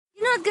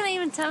not gonna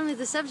even tell me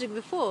the subject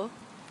before.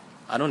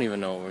 I don't even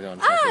know what we're going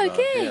to talk about.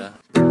 Okay. Yeah.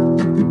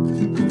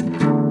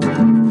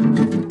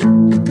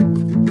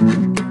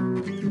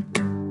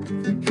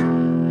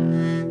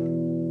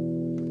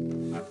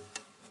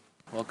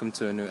 Welcome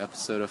to a new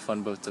episode of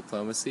Fun Boat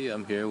Diplomacy.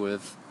 I'm here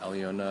with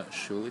Alyona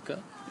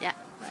Shulika Yeah.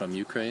 from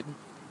Ukraine.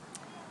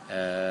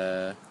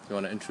 You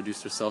want to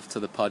introduce yourself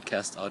to the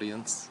podcast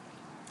audience?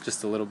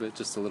 Just a little bit,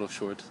 just a little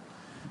short.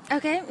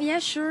 Okay, yeah,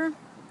 sure.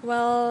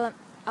 Well,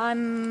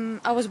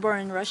 I was born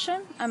in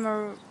Russia.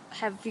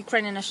 Have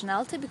Ukrainian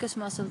nationality because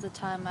most of the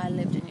time I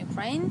lived in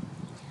Ukraine.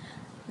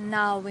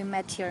 Now we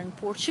met here in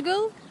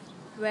Portugal,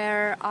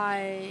 where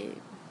I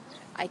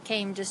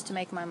came just to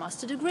make my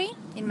master degree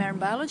in marine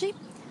biology.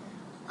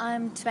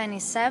 I'm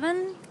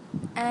 27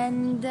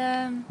 and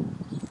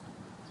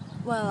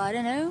well, I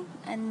don't know,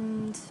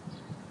 and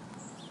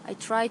I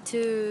try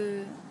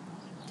to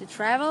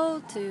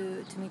travel,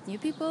 to meet new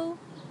people,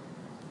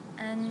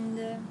 and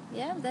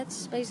yeah,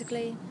 that's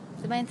basically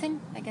the main thing,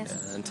 I guess.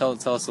 Yeah, and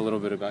tell us a little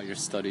bit about your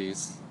studies.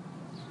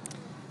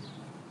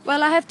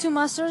 Well, I have 2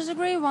 master's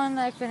degree. One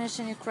I finished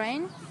in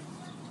Ukraine,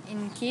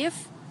 in Kiev.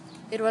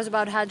 It was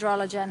about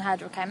hydrology and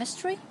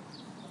hydrochemistry.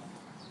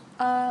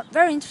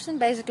 Very interesting.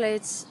 Basically,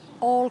 it's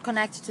all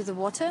connected to the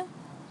water,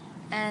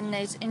 and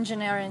it's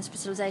engineering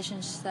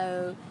specializations.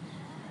 So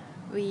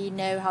we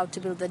know how to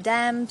build the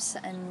dams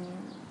and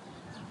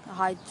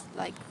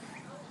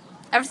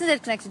everything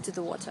that's connected to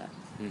the water.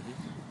 Mm-hmm.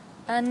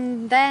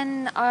 And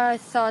then I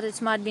thought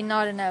it might be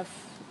not enough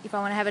if I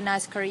want to have a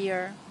nice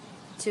career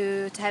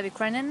to have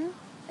Ukrainian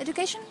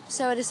education.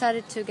 So I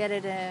decided to get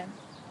it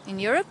in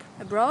Europe,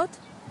 abroad.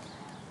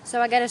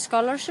 So I got a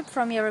scholarship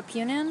from Europe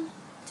Union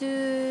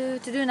to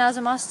do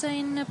another master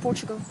in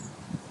Portugal.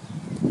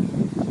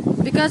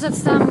 Because of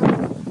some,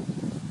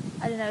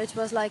 I don't know, it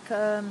was like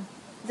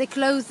they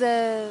closed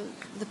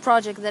the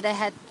project that I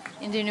had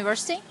in the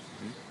university,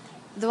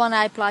 the one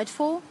I applied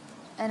for,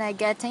 and I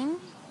get in.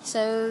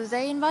 So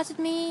they invited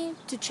me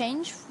to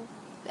change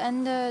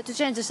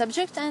the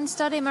subject and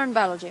study marine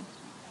biology.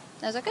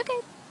 I was like,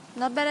 okay,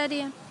 not bad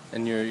idea.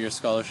 And your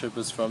scholarship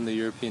is from the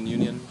European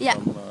Union? Yeah.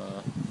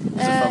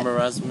 Is it from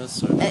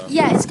Erasmus? Or no?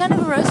 Yeah, it's kind of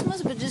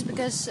Erasmus, but just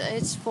because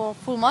it's for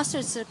full master,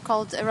 it's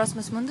called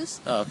Erasmus Mundus.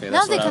 Oh, okay.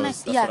 That's what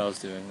I was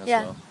doing as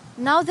well.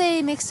 Now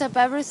they mix up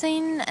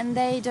everything and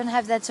they don't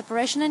have that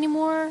separation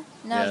anymore.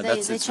 Now they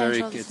change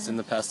all it's in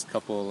the past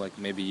couple, like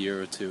maybe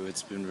year or two,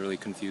 it's been really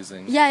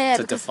confusing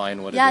to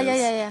define what it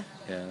is.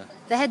 Yeah.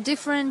 They had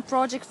different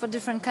projects for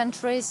different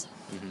countries,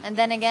 and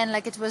then again,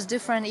 like it was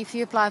different if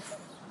you apply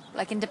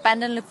like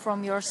independently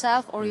from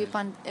yourself or you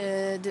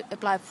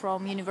apply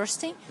from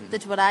university.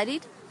 That's what I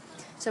did.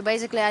 So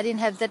basically, I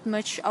didn't have that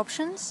much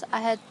options.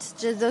 I had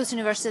just those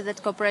universities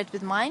that cooperate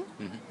with mine.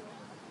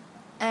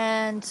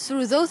 And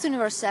through those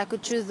universities, I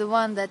could choose the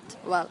one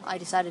I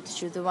decided to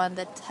choose the one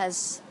that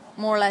has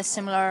more or less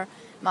similar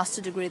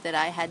master degree that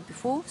I had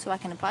before, so I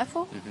can apply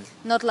for.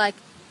 Not like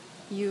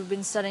you've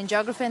been studying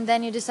geography and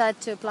then you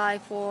decide to apply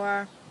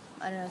for,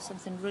 I don't know,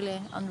 something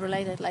really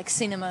unrelated, like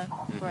cinema,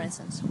 for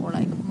instance, or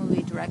like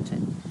movie director.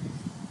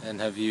 And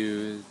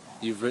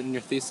you've written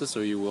your thesis,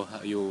 or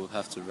you'll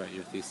have to write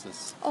your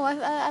thesis? Oh,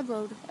 I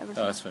wrote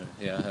everything. Oh, that's fair.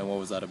 Yeah, and what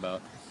was that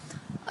about?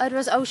 It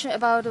was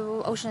about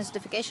ocean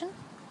acidification.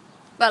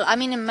 Well, I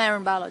mean in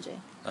marine biology.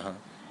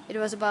 It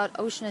was about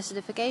ocean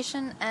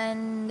acidification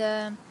and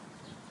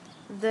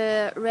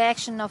the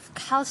reaction of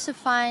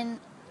calcifying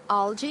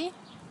algae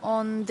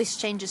on these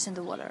changes in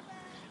the water.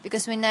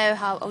 Because we know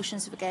how ocean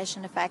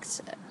acidification affects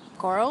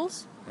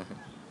corals,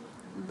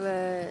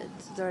 but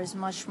there is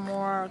much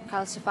more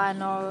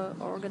calcifying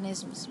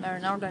organisms,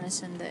 marine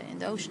organisms in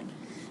the ocean.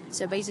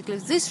 So basically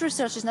this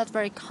research is not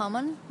very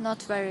common,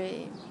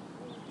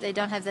 they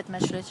don't have that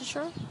much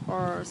literature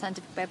or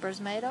scientific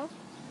papers made of.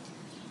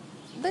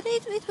 But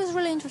it was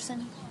really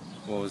interesting.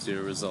 What was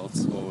your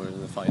results? What were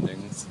the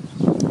findings?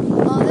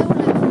 Oh, they were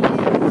like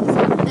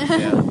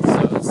really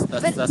yeah, so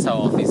that's how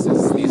all theses.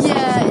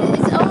 Yeah,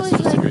 it's always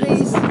like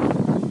this.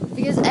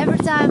 Because every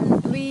time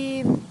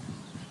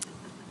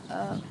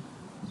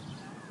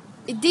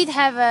it did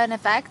have an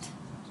effect,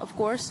 of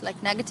course,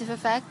 like negative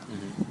effect.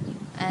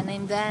 And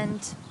in the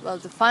end, well,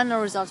 the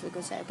final results we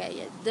could say, okay,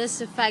 yeah,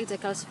 this affects the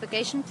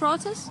calcification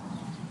process.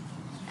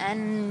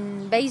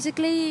 And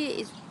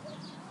basically,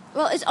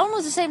 it's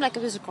almost the same like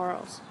with the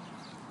corals.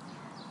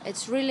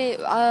 It's really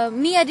I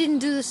didn't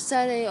do the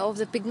study of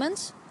the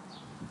pigments.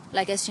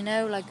 Like as you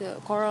know, like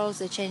corals,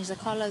 they change the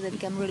color, they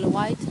become really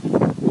white.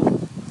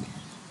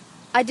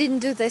 I didn't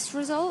do this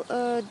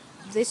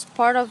this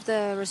part of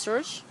the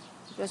research.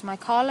 It was my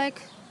colleague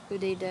who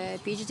did a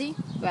PhD,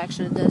 who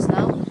actually does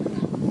now.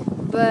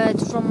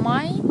 But from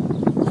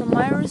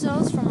my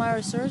results, from my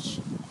research,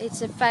 it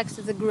affects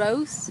the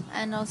growth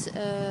and also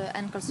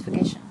and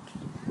calcification.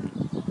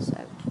 So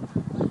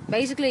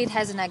basically, it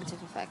has a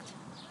negative effect,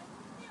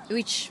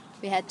 which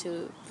we had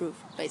to prove,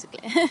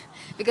 basically,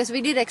 because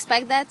we did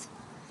expect that,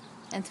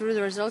 and through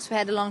the results, we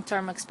had a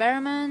long-term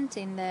experiment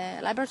in the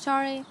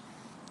laboratory,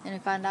 and we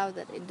found out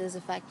that it does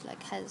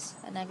has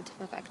a negative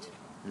effect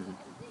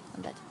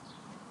on that.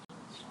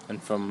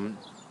 And from,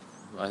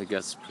 I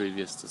guess,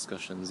 previous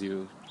discussions,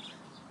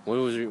 what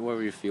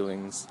were your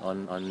feelings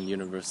on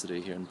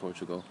university here in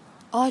Portugal?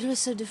 Oh, it was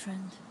so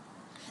different.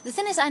 The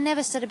thing is, I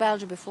never studied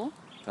biology before.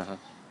 Uh-huh.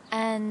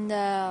 And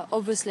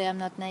obviously I'm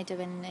not native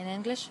in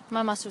English.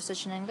 My master was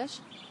such in English.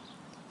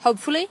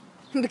 Hopefully.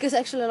 Because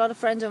actually a lot of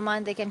friends of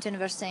mine, they came to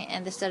university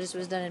and the studies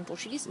was done in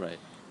Portuguese. Right.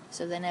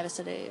 So they never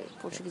studied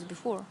Portuguese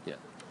before. Yeah.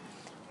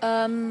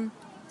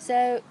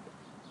 So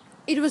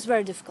it was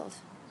very difficult.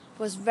 It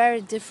was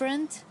very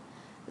different.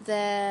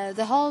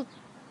 The whole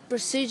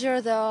procedure,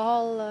 the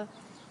whole,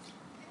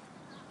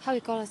 how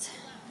you call it?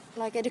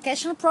 Like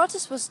educational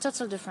process was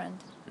totally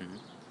different. Mm-hmm.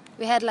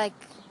 We had like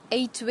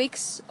 8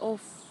 weeks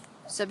of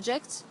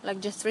subjects, like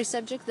just 3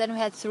 subjects. Then we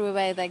had threw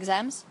away the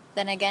exams.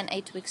 Then again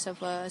 8 weeks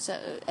of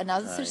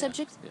another 3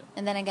 subjects, yeah.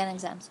 and then again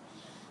exams.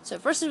 So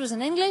first it was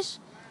in English.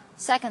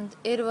 Second,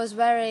 it was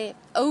very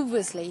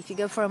obviously, if you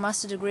go for a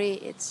master degree,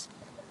 it's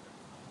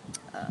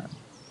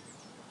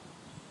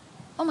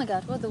oh my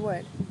god, what the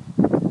word?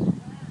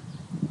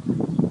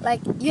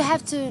 Like you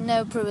have to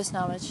know previous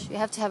knowledge. You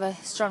have to have a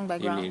strong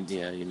background.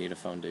 You need a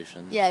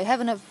foundation. Yeah, you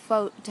have enough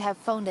to have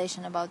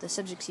foundation about the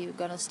subjects you're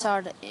gonna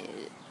start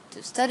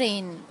to study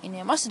in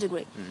your master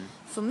degree. Mm-hmm.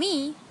 For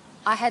me,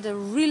 I had a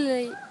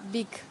really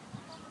big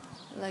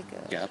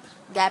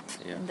gap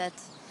Yeah. in that,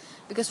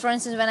 because for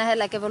instance, when I had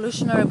like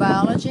evolutionary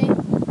biology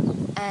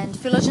and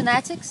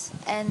phylogenetics,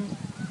 and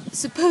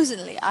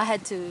supposedly I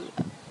had to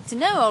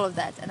know all of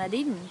that, and I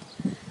didn't.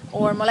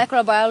 Or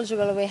molecular biology,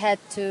 where we had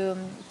to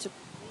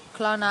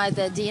clone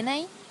the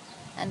DNA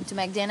and to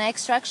make DNA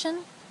extraction.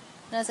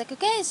 And I was like,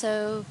 okay,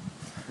 so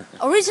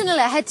originally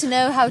I had to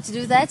know how to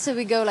do that, so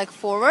we go like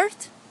forward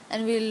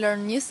and we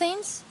learn new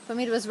things. For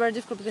me it was very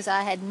difficult because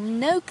I had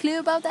no clue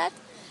about that.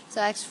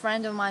 So I asked a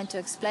friend of mine to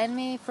explain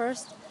me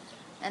first.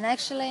 And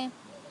actually,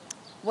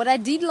 what I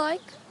did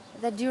like,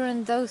 that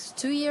during those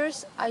 2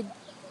 years, I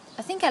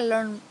think I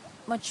learned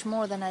much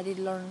more than I did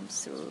learn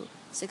through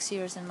 6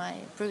 years in my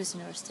previous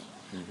university.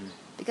 Mm-hmm.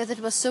 Because it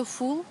was so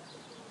full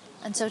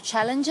and so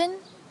challenging,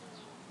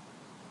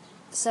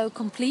 so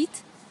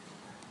complete.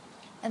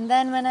 And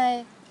then when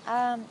I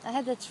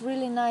had that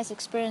really nice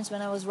experience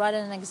when I was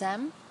writing an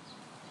exam,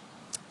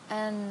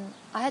 and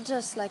I had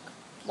just like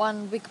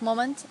one weak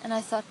moment, and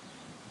I thought,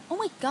 oh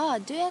my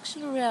god, do you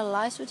actually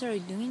realize what are you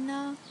doing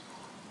now?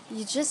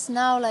 You just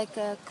now like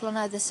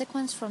clone the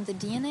sequence from the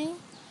DNA,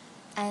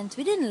 and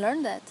we didn't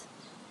learn that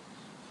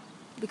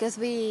because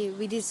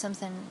we did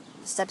something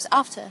steps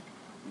after.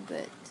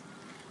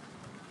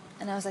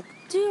 And I was like,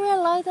 do you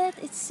realize that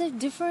it's so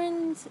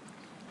different?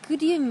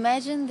 Could you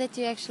imagine that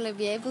you actually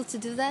be able to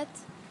do that?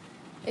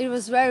 It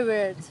was very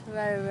weird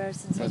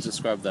sensation. Let's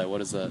describe that. What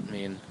does that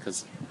mean?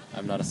 Because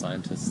I'm not a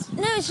scientist.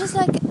 No, it's just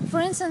like,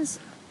 for instance,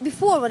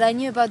 before what I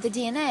knew about the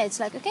DNA, it's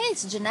like, okay,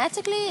 it's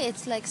genetically,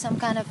 it's like some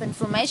kind of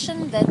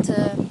information that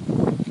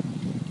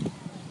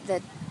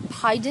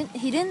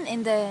hidden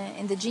in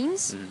the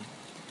genes. Mm-hmm.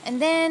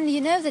 And then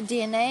you know the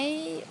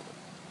DNA,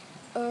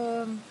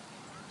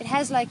 it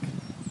has like,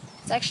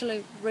 it's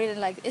actually really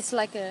like, it's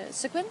like a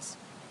sequence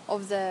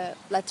of the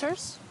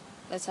letters,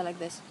 let's say like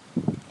this,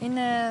 in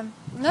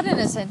not in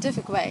a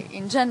scientific way,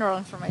 in general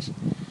information.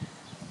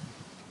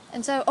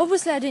 And so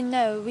obviously I didn't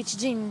know which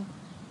gene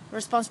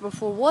responsible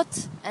for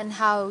what and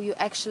how you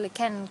actually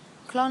can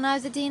clone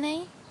out the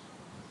DNA.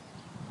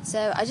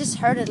 So I just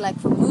heard it like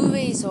from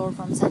movies or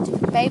from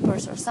scientific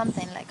papers or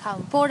something, like how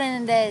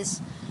important it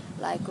is,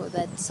 like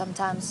that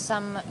sometimes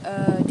some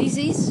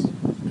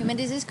human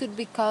disease could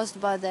be caused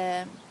by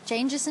the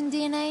changes in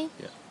DNA.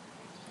 Yeah.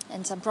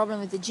 And some problem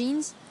with the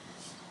genes.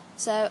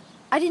 So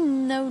I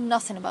didn't know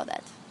nothing about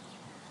that.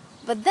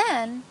 But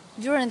then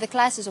during the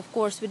classes, of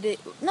course,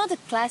 not the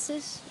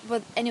classes,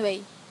 but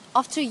anyway,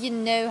 after you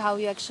know how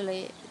you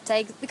actually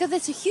take, because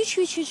it's a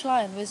huge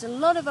line with a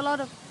lot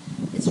of,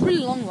 it's a really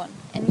long one,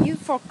 and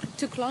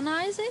to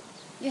clonize it,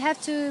 you have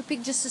to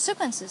pick just the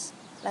sequences,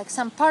 like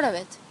some part of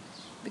it,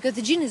 because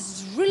the gene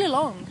is really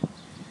long.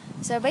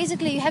 So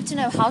basically, you have to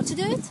know how to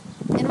do it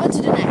and what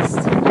to do next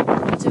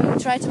to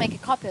try to make a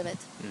copy of it.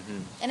 Mm-hmm.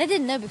 And I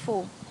didn't know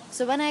before.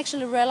 So when I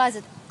actually realized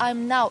that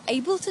I'm now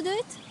able to do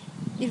it,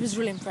 it was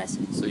really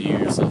impressive. So you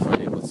yourself are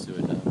able to do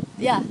it now?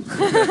 Yeah.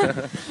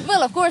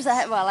 Well, of course,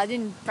 I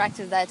didn't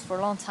practice that for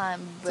a long time.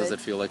 But Does it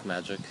feel like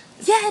magic?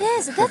 yeah, it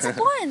is. That's the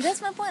point.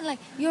 That's my point. Like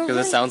you're. Because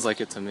really... it sounds like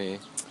it to me.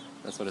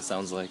 That's what it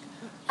sounds like.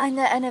 I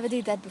never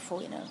did that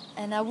before,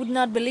 and I would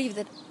not believe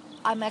that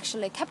I'm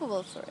actually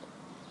capable for it.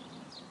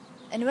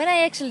 And when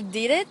I actually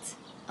did it,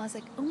 I was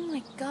like, oh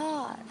my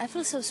god, I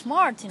feel so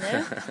smart,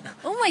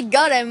 Oh my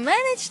god, I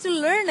managed to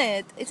learn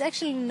it. It's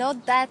actually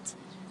not that.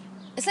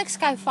 It's like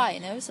sci-fi,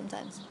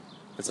 sometimes.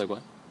 It's like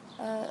what?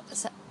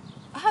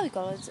 How do you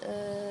call it?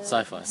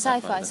 Sci-fi.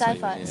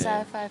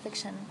 Sci-fi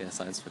fiction. Yeah,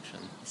 science fiction.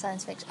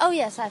 Science fiction. Oh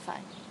yeah,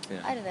 sci-fi.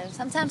 Yeah. I don't know.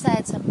 Sometimes I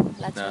had some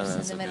letters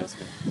in the middle.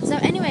 Okay. So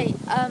anyway,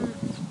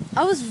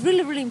 I was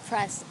really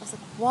impressed. I was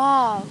like,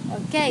 wow,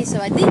 okay, so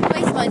I didn't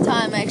waste my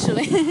time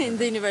actually in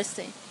the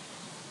university.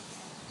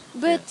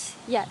 But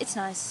yeah, it's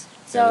nice.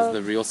 So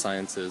the real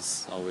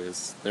sciences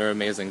they're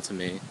amazing to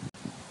me.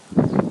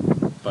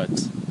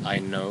 but I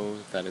know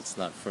that it's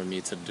not for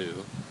me to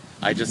do.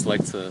 I just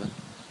like to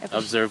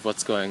observe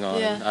what's going on.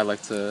 Yeah. I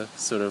like to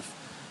sort of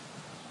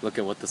look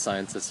at what the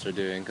scientists are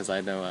doing, because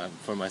I know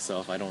for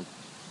myself I don't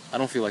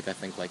feel like I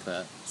think like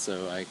that.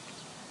 So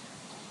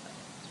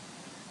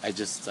I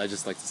just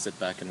like to sit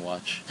back and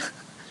watch.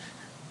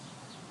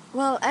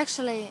 Well,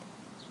 actually,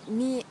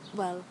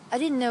 I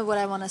didn't know what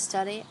I want to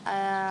study.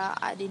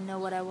 I didn't know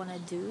what I want to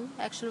do,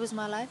 actually, with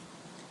my life.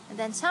 And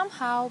then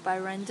somehow, by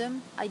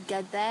random, I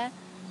got there.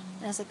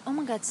 And I was like, oh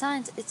my god,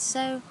 science, it's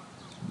so...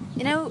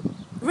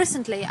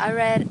 Recently I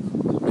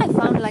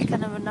found like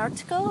kind of an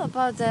article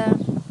about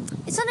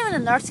it's not even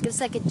an article, it's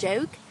like a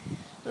joke.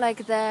 Like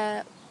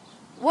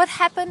what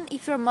happened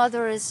if your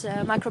mother is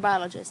a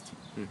microbiologist?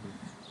 Mm-hmm.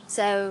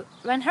 So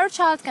when her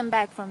child came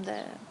back from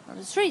the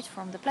street,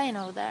 from the plane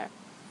over there,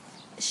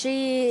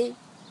 she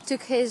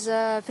took his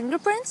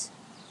fingerprints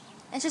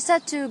and she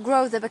started to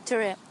grow the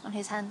bacteria on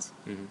his hands.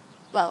 Mm-hmm.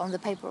 Well, on the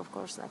paper, of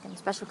course, like in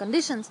special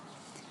conditions.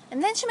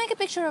 And then she made a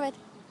picture of it.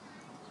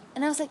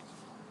 And I was like,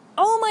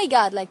 oh my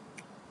god, like,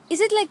 is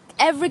it like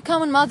every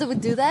common mother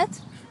would do that?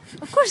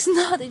 Of course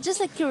not. It's just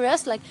like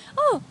curious, like,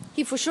 oh,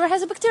 he for sure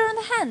has a bacteria on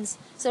the hands.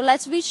 So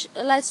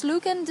let's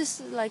look and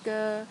just like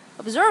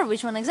observe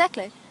which one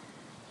exactly.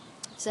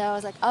 So I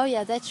was like, oh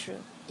yeah, that's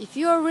true. If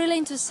you are really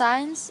into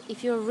science,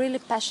 if you're really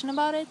passionate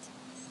about it,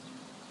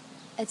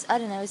 I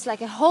don't know, it's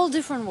like a whole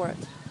different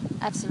world.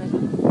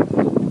 Absolutely.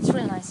 It's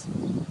really nice.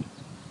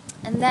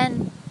 And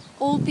then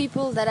all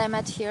people that I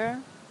met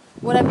here,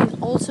 what I've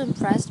been also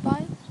impressed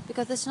by,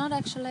 because it's not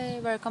actually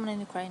very common in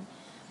Ukraine.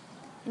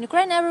 In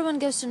Ukraine, everyone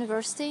goes to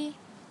university.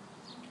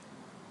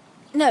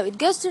 No, it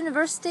goes to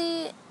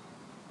university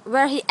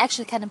where he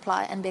actually can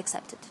apply and be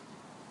accepted.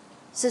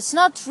 So it's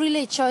not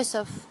really a choice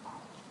of,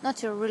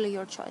 not really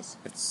your choice.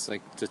 It's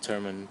like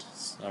determined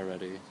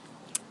already,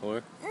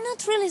 or?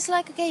 Not really. It's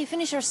like, okay, you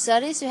finish your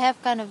studies, you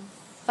have kind of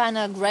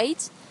final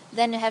grades,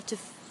 then you have to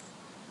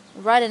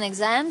write an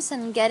exams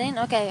and get in.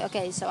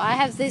 Okay, so I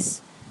have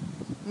this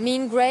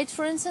mean grade,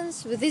 for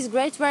instance, with this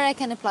grade where I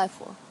can apply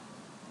for.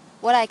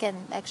 What I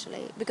can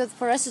actually, because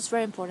for us it's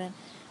very important.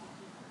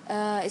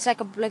 It's like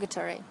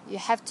obligatory. You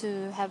have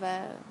to have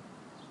a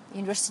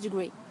university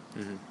degree.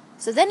 Mm-hmm.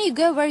 So then you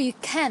go where you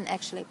can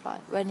actually apply,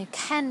 when you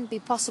can be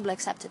possibly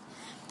accepted.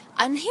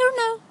 And here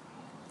now,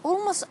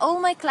 almost all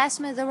my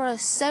classmates, they were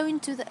so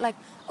into that, like,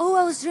 oh,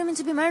 I was dreaming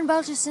to be a marine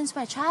biologist since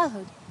my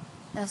childhood.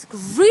 And I was like,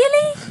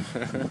 really?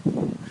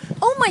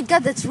 Oh my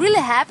god, that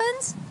really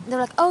happens? They're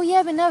like, oh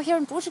yeah, but now here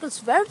in Portugal it's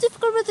very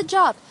difficult with the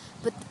job.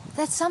 But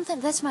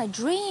that's my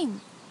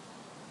dream.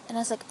 And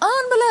I was like,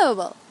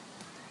 unbelievable.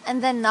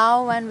 And then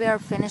now when we are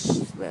finished,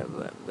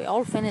 we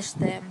all finished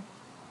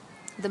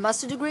the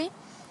master degree.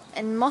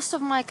 And most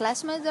of my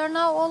classmates are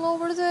now all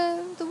over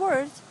the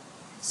world.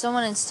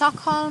 Someone in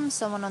Stockholm,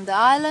 someone on the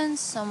islands,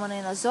 someone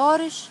in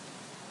Azores.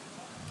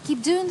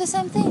 Keep doing the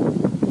same thing.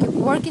 Keep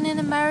working in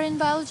a marine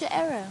biology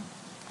area.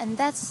 And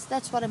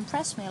that's what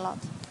impressed me a lot.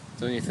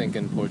 Don't you think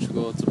in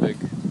Portugal it's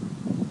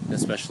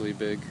especially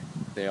big?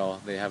 They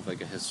have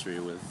like a history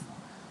with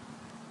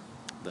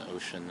the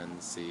ocean and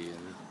the sea,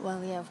 and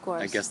Well, yeah, of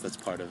course. I guess that's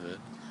part of it.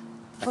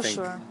 For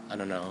sure. I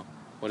don't know.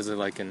 What is it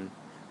like in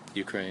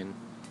Ukraine?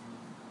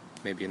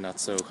 Maybe not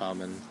so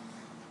common.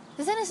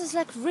 The thing is, it's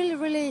like really,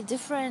 really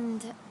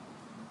different.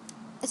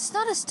 It's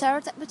not a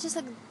stereotype, but just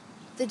like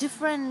the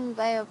different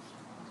way of.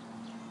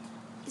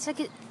 It's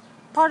like a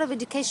part of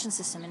education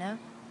system, you know.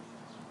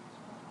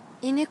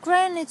 In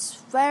Ukraine, it's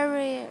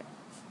very.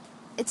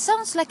 It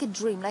sounds like a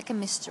dream, like a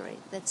mystery,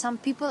 that some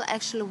people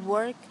actually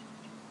work.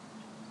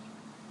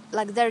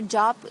 Like their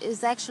job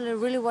is actually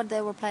really what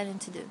they were planning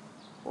to do,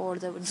 or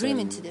they were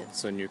dreaming to do.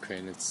 So in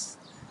Ukraine,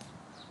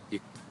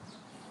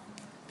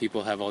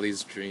 people have all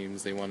these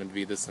dreams. They want to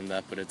be this and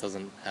that, but it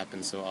doesn't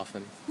happen so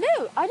often.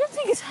 No, I don't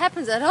think it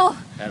happens at all.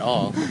 At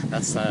all.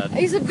 That's sad.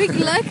 It's a big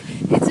luck.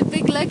 It's a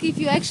big luck if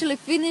you actually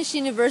finish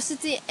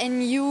university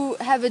and you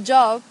have a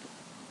job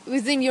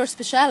within your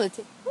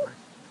specialty.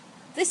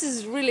 This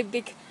is really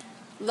big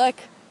luck.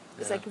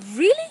 It's Yeah. like,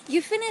 really?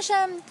 You finish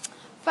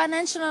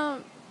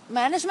financial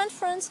management,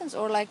 for instance,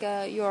 or like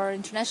your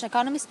international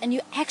economist, and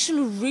you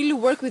actually really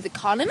work with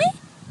economy?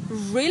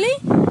 Really?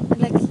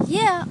 Like,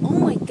 yeah, oh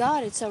my god,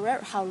 it's so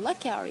rare. How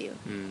lucky are you?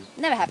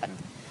 Never happened.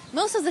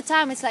 Most of the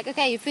time it's like,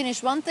 okay, you finish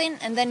one thing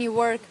and then you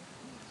work.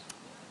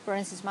 For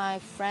instance, my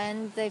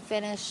friend, they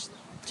finished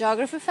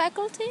geography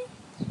faculty,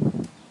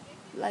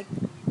 like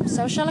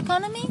social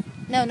economy.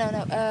 No,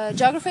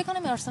 geography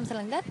economy or something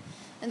like that.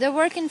 And they're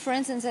working, for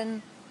instance,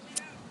 in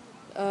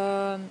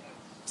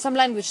some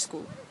language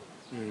school.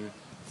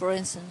 For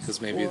instance.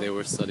 Because maybe they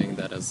were studying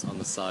that as on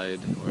the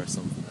side or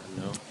something.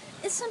 No.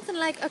 It's something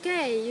like,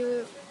 okay,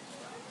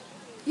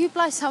 you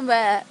apply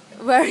somewhere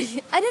where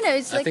I don't know.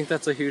 It's like, I think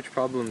that's a huge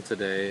problem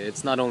today.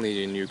 It's not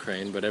only in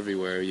Ukraine but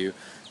everywhere.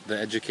 The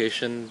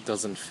education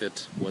doesn't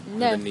fit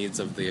the needs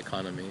of the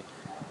economy.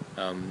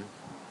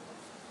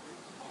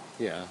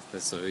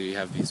 So you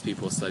have these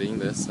people studying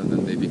this, and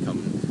then they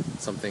become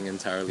something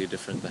entirely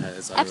different that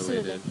is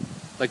unrelated. Absolutely.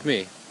 Like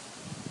me.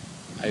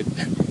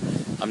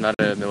 I'm not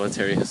a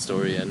military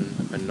historian,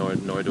 and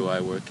nor do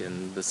I work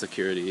in the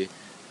security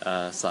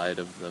side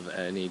of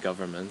any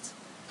government.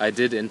 I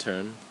did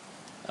intern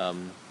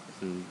um,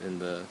 in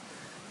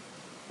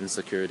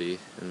security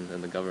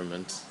in the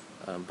government,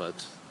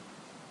 but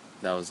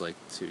that was like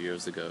 2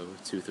 years ago,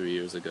 3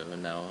 years ago,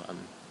 and now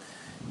I'm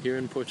here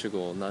in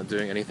Portugal, not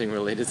doing anything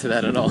related to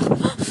that at all.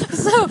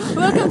 So,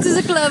 welcome to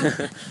the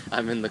club.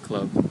 I'm in the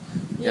club.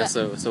 Yeah.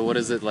 So what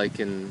is it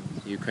like in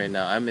Ukraine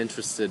now? I'm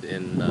interested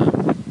in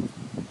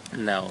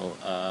now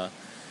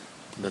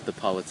the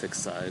politics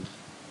side.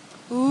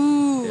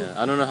 Ooh.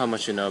 Yeah, I don't know how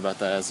much you know about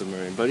that as a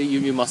Marine, but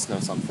you must know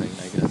something,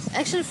 I guess.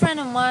 Actually, a friend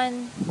of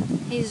mine,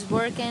 he's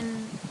working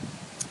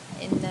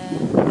in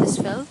this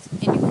field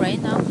in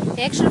Ukraine now.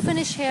 He actually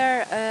finished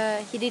here.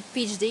 He did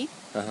PhD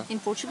Uh-huh. in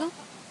Portugal,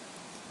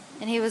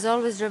 and he was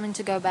always driven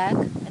to go back.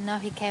 And now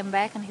he came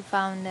back and he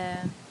found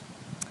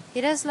he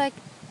does like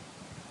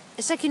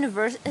it's like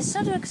university. It's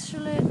not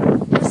actually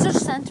research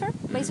center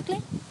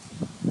basically,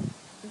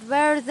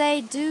 where they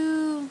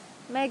do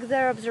make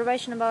their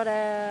observation about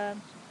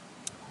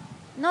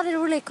not a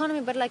really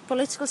economy, but like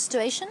political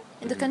situation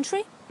in the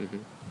country.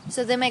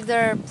 So they make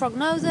their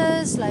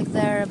prognosis, like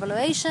their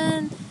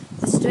evaluation,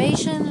 the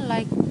situation,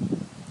 like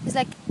it's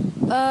like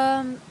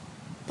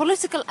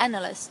political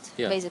analyst,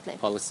 Yeah, basically.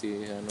 policy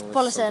analyst.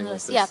 Policy something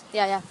analyst, like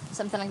this. yeah,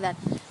 something like that.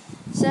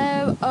 So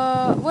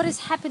what is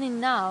happening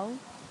now?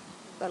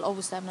 Well,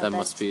 obviously I'm not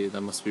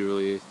That must be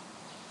really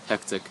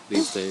hectic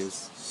these days.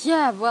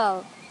 Yeah, well,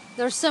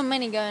 there's so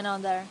many going on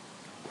there.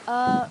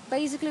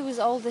 Basically, with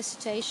all this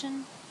situation,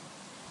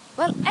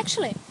 well,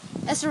 actually,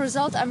 as a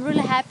result, I'm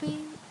really happy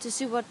to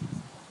see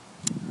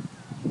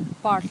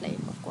partly,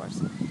 of course,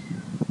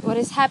 what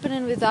is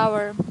happening with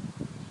our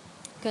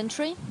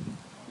country,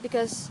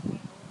 because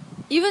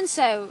even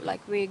so,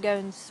 like we're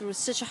going through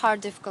such a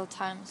hard, difficult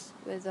times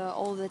with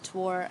all that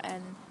war,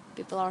 and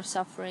people are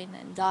suffering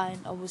and dying,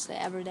 obviously,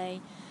 every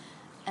day,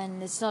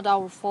 and it's not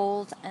our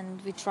fault, and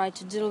we try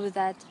to deal with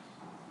that.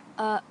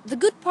 The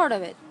good part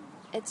of it,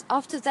 it's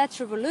after that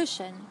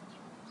revolution,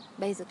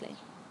 basically,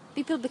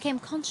 people became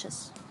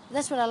conscious.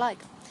 That's what I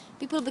like.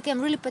 People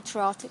became really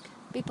patriotic.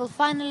 People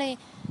finally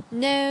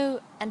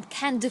know and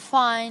can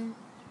define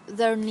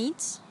their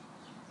needs.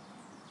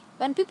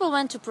 When people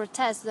went to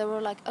protest, they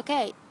were like,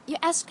 okay, you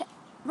ask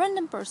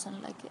random person,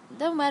 like,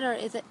 don't matter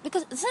is it,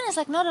 because the thing is,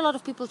 like, not a lot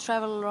of people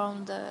travel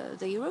around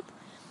the Europe.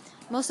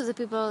 Most of the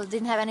people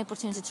didn't have any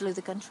opportunity to leave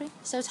the country,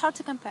 so it's hard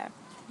to compare.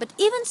 But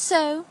even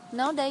so,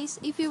 nowadays,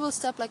 if you will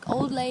stop like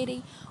old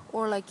lady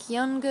or like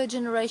younger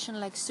generation,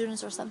 like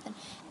students or something,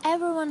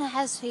 everyone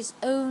has his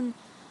own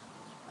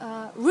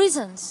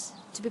reasons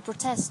to be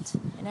protest.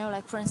 You know,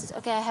 like for instance,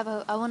 okay,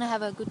 I want to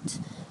have a good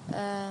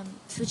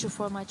future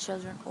for my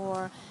children,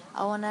 or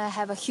I want to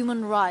have a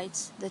human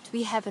rights that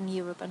we have in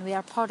Europe, and we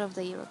are part of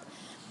the Europe.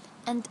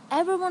 And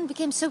everyone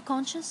became so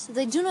conscious.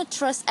 They do not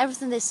trust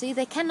everything they see.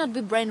 They cannot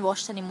be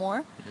brainwashed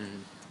anymore.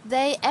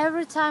 They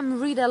every time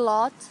read a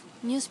lot,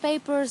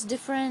 newspapers,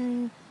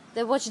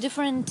 they watch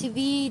different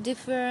TV,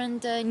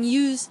 different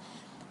news,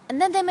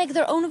 and then they make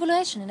their own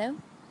evaluation, you know?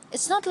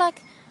 It's not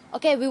like,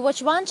 okay, we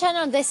watch one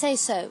channel and they say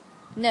so.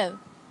 No.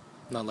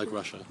 Not like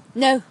Russia.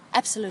 No,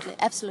 absolutely.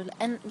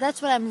 And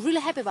that's what I'm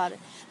really happy about it.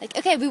 Like,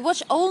 okay, we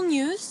watch all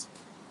news,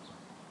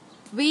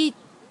 we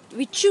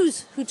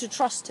choose who to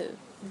trust to,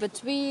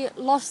 but we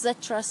lost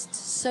that trust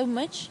so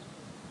much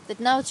that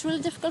now it's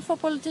really difficult for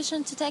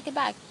politicians to take it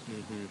back.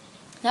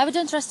 Now we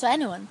don't trust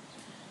anyone.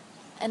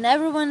 And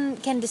everyone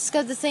can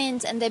discuss the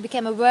things, and they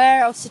become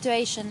aware of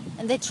situation,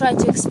 and they try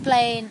to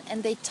explain,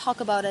 and they talk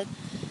about it.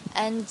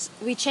 And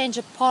we change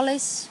a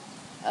policy,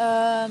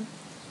 how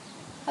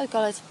do you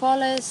call it?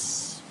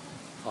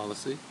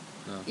 Policy?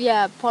 No.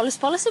 Yeah,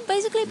 policy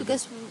basically,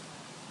 because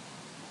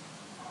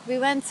we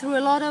went through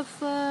a lot of,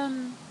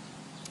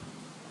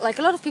 like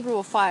a lot of people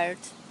were fired,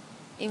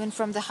 even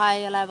from the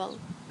higher level,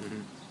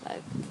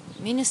 like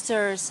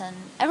ministers, and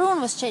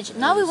everyone was changed.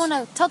 Now we want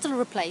a total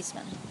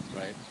replacement.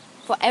 Right.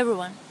 For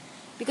everyone,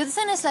 because the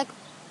thing is, like,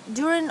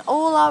 during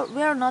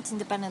we are not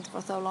independent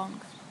for so long.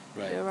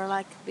 Right. We were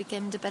like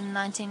became independent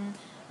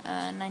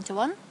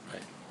 1991.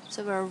 Right.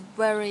 So we're a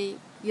very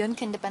young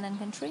independent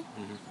country.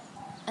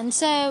 And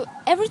so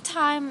every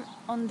time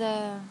on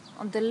the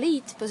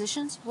lead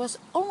positions was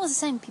almost the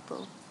same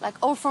people, like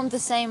all from the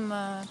same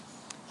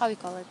how you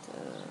call it.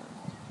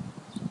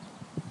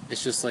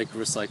 It's just like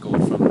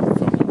recycled from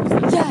what was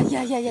there.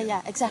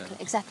 Yeah.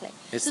 Exactly.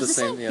 It's So the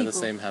same. Yeah, the people.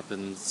 same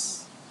happens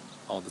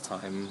all the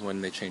time when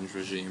they change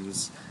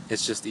regimes.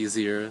 It's just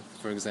easier,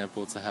 for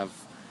example, to have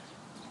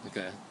like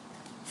a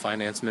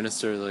finance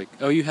minister like,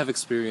 oh, you have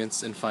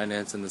experience in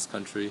finance in this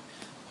country.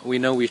 We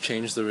know we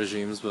changed the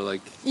regimes, but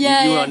like you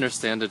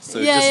understand it,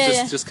 so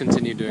just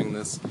continue doing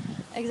this.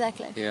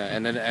 Exactly. Yeah,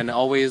 and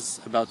always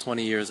about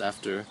 20 years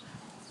after,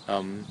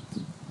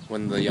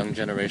 when the young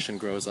generation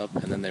grows up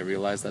and then they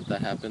realize that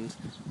happened,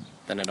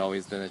 then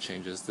it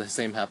changes. The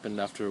same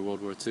happened after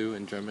World War II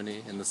in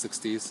Germany in the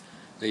 60s.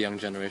 The young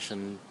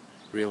generation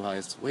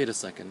realized, wait a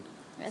second,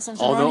 There's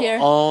something wrong here.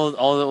 All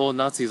the old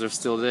Nazis are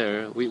still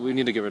there. We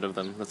need to get rid of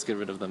them. Let's get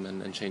rid of them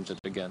and change it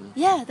again.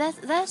 Yeah, that's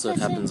So it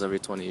that's happens every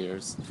 20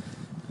 years.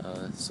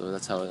 So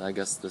that's how I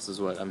guess this is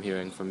what I'm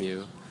hearing from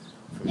you.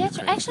 From Yeah,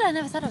 Ukraine. actually, I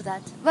never thought of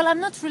that. Well, I'm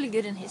not really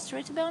good in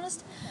history, to be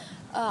honest.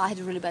 I had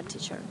a really bad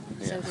teacher,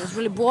 so Yeah. it was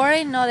really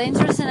boring, not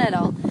interesting at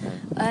all.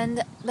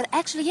 But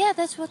actually, yeah,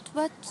 that's what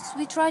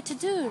we try to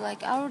do.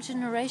 Like our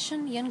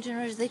generation, young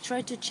generation, they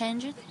try to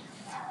change it,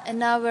 and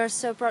now we're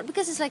so proud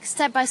because it's like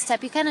step by step.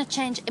 You cannot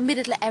change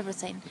immediately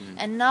everything,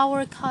 and now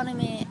our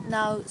economy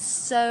now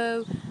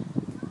so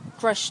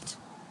crushed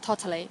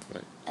totally,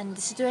 Right. and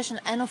the situation,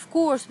 and of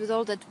course, with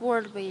all that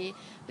world, we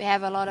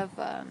have a lot of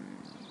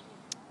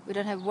we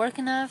don't have work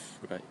enough.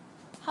 Right.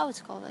 How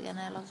it's called again?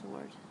 I lost the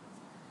word.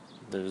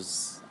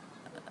 There's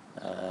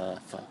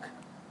fuck.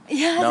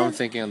 Yeah. Now I'm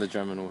thinking of the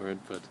German word,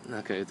 but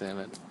okay, damn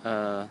it.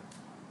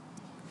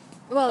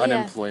 Well,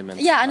 Unemployment.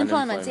 Yeah,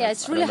 unemployment. Yeah,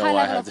 it's really I don't high know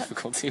why I level have of.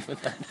 difficulty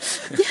with that.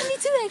 Yeah, me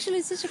too. Actually,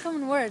 it's such a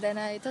common word, and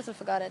I totally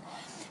forgot it.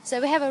 So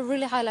we have a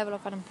really high level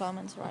of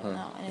unemployment right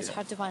now, and it's Yeah.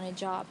 hard to find a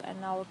job, and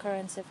our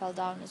currency fell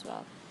down as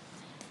well,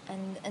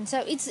 and so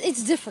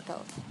it's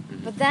difficult.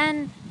 But then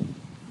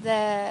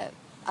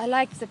I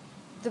like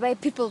the way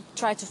people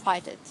try to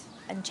fight it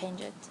and change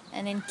it.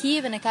 And in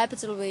Kiev, in the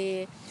capital,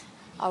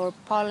 our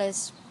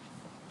police,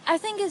 I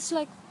think it's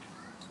like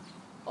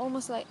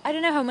almost like I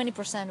don't know how many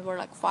percent were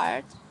like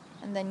fired,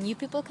 and then new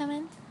people come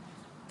in,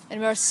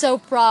 and we're so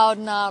proud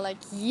now. Like,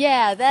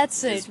 yeah,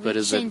 that's it. But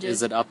we is change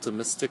it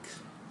optimistic?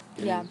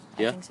 Yeah,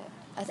 I think so.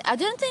 I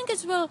don't think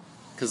it will.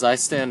 Because I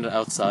stand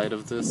outside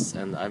of this,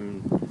 and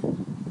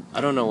I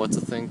don't know what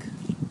to think,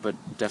 but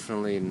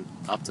definitely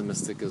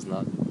optimistic is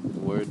not the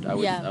word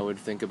Yeah. I would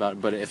think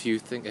about. But if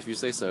you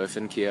say so, if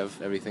in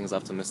Kiev everything's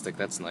optimistic,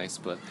 that's nice.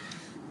 But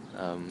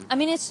I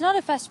mean, it's not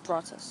a fast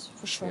process,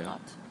 for sure Yeah.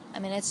 not. I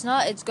mean, it's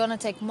not. It's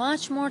gonna take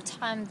much more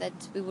time that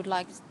we would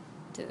like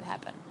to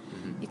happen.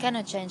 You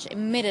cannot change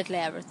immediately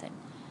everything.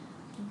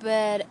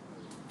 But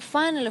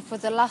finally, for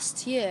the last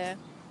year,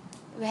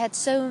 we had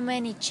so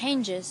many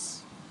changes,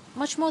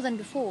 much more than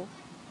before.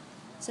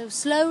 So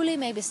slowly,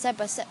 maybe step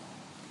by step.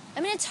 I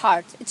mean, it's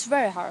hard. It's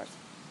very hard.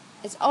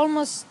 It's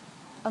almost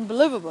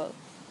unbelievable.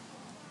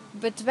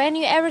 But when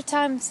you every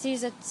time see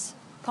that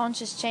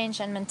conscious change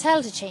and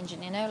mentality changing,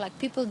 like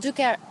people do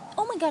care.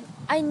 Oh my God,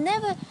 I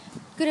never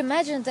could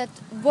imagine that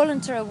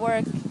voluntary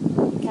work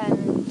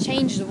can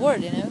change the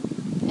world,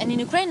 And in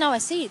Ukraine now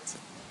I see it.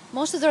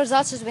 Most of the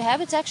results that we have,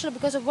 it's actually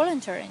because of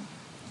volunteering.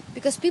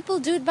 Because people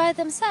do it by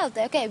themselves.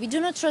 Okay, we do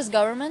not trust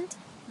government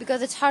because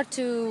it's hard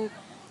to.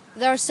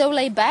 They're so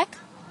laid back.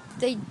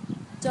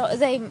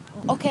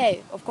 Okay,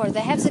 of course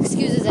they have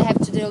excuses. They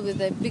have to deal with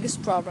the biggest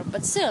problem,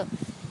 but still,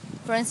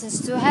 for instance,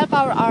 to help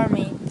our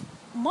army,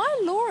 my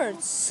lord,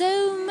 so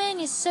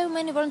many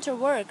volunteer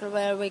work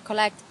where we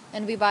collect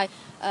and we buy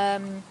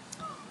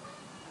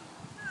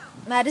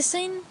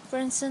medicine, for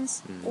instance,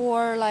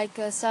 or like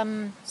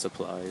some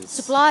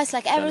supplies,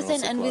 like General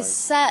everything, and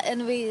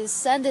we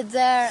send it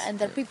there, and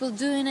there are people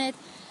doing it,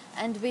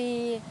 and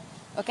we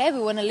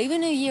want to live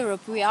in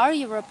Europe. We are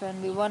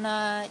European. We want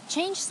to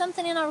change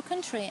something in our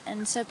country,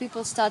 and so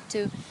people start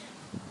to.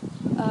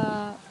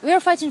 We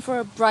are fighting for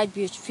a bright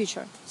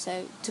future. So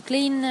to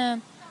clean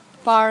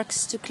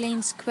parks, to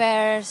clean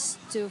squares,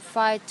 to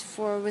fight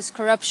with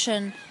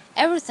corruption.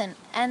 Everything,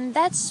 and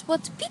that's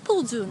what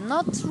people do,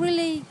 not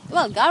really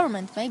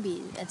government maybe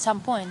at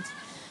some point.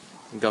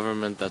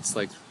 Government, that's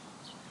like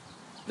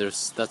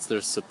that's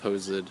their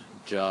supposed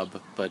job,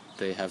 but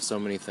they have so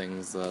many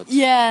things that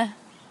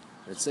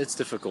it's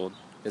difficult.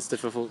 It's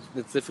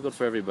difficult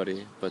for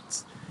everybody,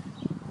 but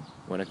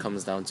when it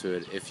comes down to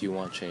it, if you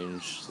want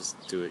change, just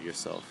do it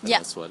yourself. And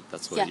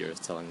that's what you're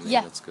telling me.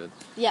 Yeah. That's good.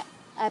 Yeah,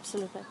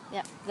 absolutely.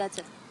 Yeah, that's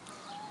it.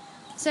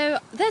 So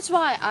that's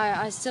why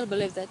I still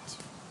believe that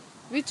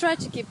we try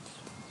to keep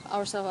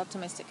ourselves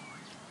optimistic.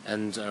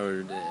 And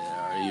are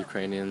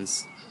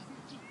Ukrainians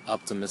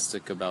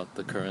optimistic about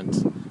the current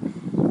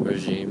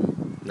regime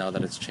now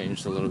that it's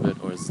changed a little bit,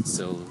 or is it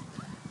still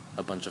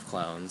a bunch of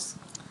clowns?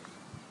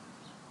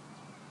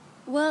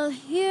 Well,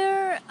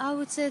 here I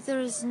would say there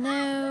is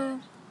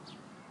no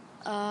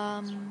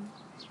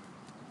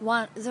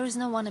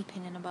one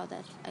opinion about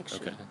that,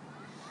 actually. Okay.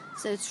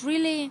 So it's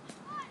really,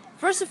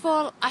 first of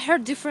all, I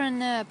heard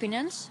different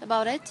opinions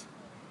about it.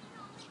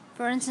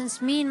 For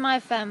instance, me and my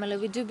family,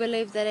 we do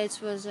believe that it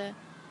was a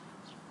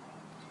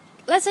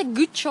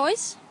good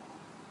choice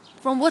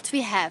from what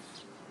we have.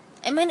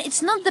 I mean,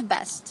 it's not the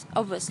best,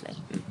 obviously.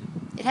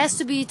 It has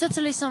to be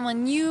totally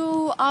someone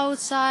new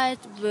outside,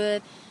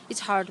 but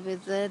it's hard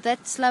with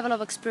that level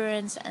of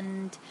experience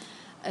and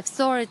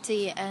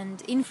authority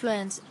and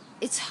influence.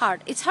 It's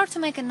hard. It's hard to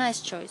make a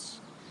nice choice,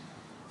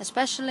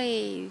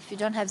 especially if you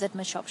don't have that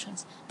much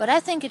options. But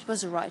I think it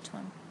was the right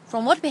one.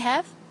 From what we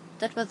have,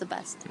 that was the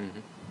best.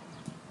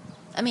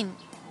 I mean,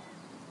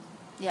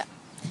 yeah.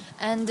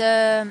 And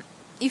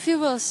if you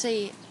will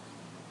see,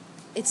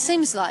 it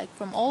seems like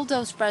from all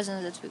those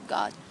presidents that we've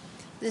got,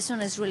 this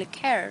one is really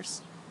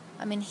cares.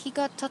 I mean, he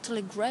got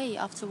totally gray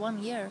after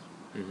 1 year,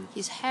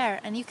 his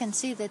hair, and you can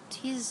see that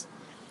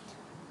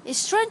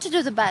is trying to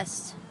do the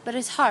best, but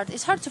it's hard.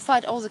 It's hard to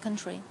fight all the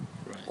country,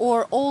 Right.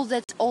 or all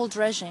that old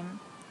regime,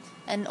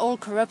 and all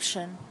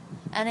corruption,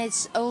 and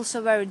it's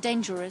also very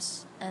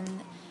dangerous,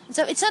 and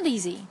so it's not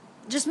easy.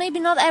 Just maybe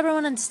not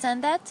everyone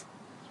understand that.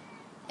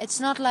 It's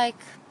not like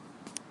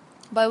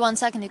by 1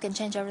 second you can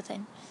change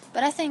everything,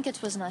 but I think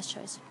it was a nice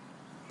choice.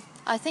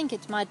 I think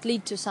it might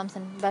lead to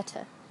something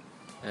better.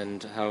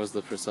 And how is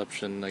the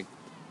perception like?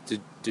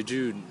 Did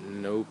you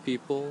know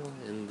people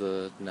in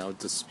the now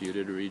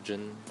disputed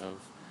region of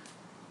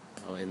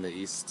in the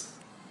east?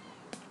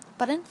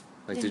 Pardon?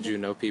 Like, did you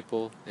know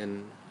people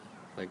in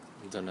like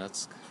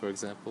Donetsk, for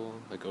example,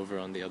 like over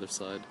on the other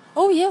side?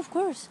 Oh yeah, of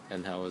course.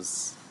 And how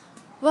was?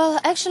 Well,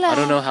 actually, I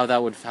don't know how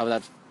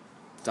that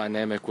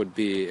dynamic would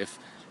be if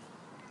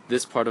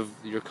this part of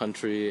your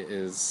country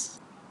is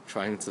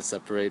trying to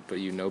separate, but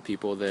you know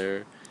people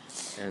there,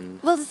 and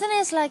Well, the thing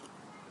is, like,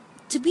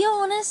 to be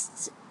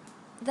honest,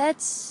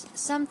 that's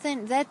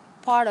something, that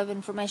part of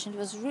information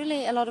was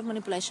really a lot of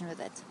manipulation with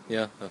it.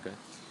 yeah, okay,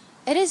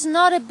 It is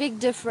not a big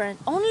difference.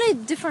 Only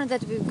difference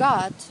that we've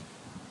got,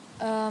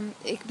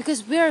 because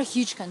we're a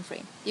huge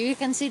country. You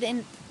can see it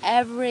in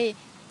every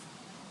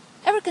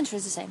country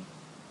is the same.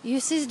 You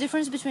see the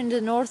difference between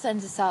the north and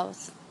the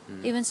south.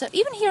 Even so,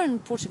 even here in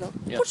Portugal,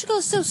 Yeah. Portugal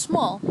is so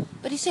small,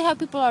 but you see how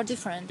people are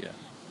different, yeah,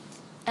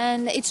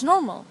 and it's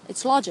normal.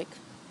 It's logic,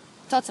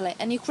 totally.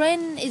 And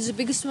Ukraine is the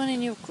biggest one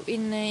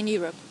in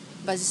Europe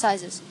by the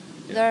sizes.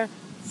 Yeah. There are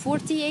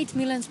 48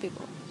 million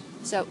people,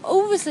 so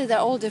obviously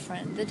they're all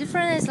different. The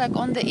difference is like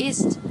on the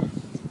east,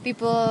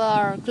 people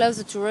are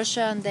closer to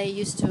Russia and they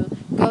used to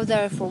go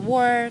there for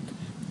work,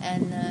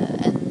 and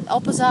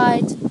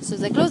opposite, so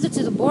they're closer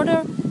to the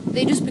border.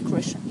 They do speak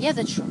Russian. Yeah,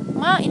 that's true.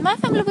 In my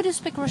family, we do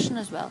speak Russian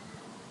as well.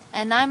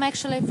 And I'm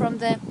actually from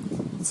the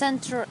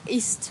center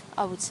east,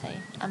 I would say.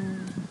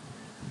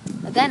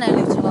 Then I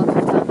lived a lot of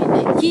time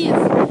in Kiev,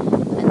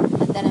 and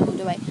then I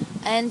moved away.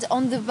 And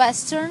on the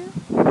western,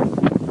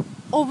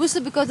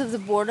 obviously because of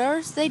the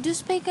borders, they do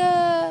speak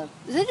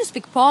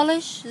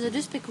Polish. They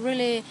do speak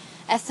really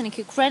ethnic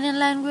Ukrainian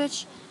language.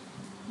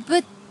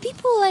 But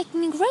people like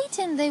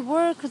migrating, they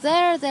work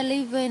there, they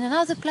live in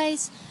another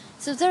place.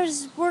 So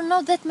were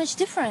not that much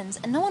difference,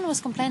 and no one was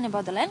complaining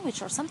about the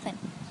language or something.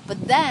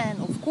 But then,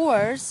 of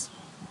course,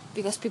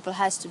 because people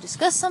has to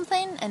discuss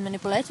something and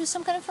manipulate with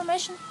some kind of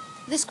information,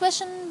 this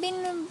question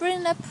been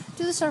brought up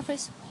to the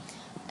surface.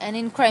 And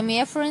in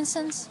Crimea, for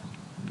instance,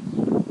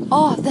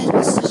 oh, that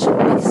was such a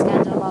big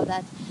scandal about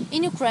that.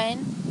 In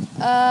Ukraine,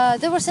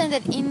 they were saying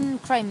that in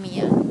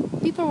Crimea,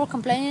 people were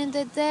complaining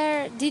that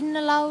they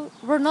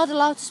were not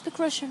allowed to speak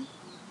Russian,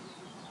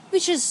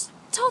 which is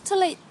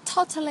totally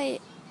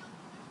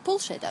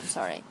bullshit, I'm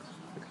sorry.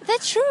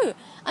 That's true.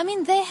 I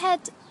mean, they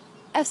had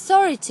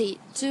authority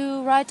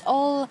to write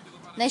all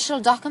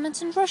national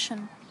documents in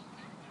Russian.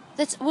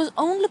 That was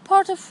only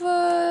part of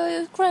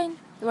Ukraine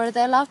where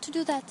they're allowed to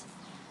do that.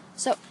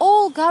 So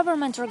all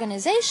government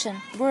organizations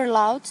were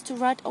allowed to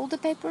write all the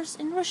papers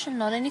in Russian,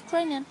 not in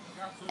Ukrainian.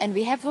 And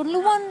we have only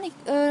one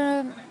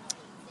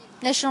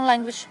national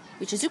language,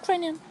 which is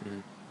Ukrainian.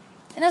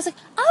 And I was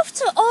like,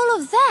 after all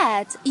of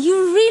that, you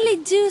really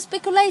do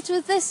speculate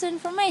with this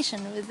information,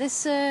 with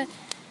this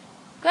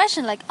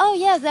question, like, oh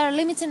yeah, they're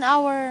limiting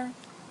our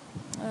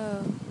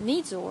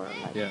needs or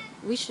like Yeah.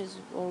 wishes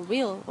or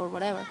will or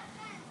whatever.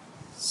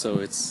 So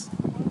it's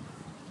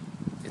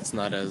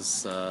not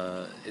as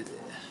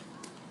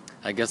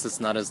I guess it's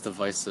not as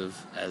divisive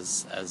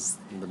as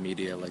the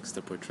media likes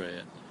to portray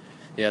it.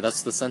 Yeah,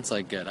 that's the sense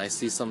I get. I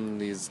see some of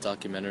these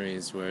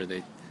documentaries where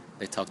they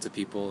talk to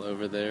people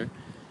over there,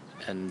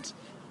 and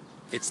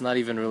it's not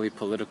even really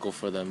political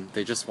for them.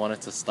 They just want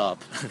it to stop.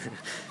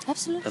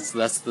 Absolutely.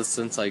 That's the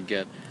sense I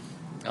get.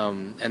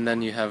 And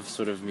then you have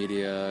sort of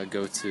media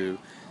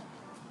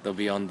they'll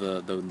be on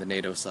the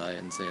NATO side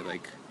and say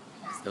like,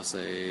 they'll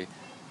say,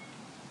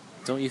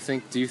 do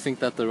you think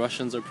that the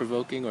Russians are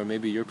provoking, or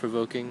maybe you're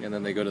provoking? And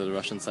then they go to the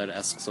Russian side,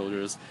 ask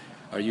soldiers,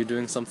 are you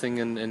doing something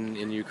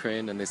in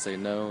Ukraine? And they say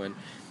no.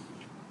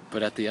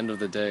 But at the end of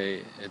the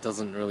day, it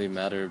doesn't really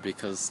matter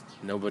because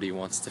nobody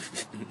wants to.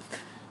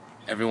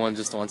 Everyone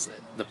just wants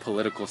the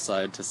political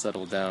side to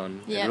settle down.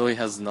 Yeah. It really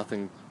has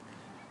nothing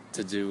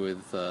to do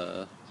with.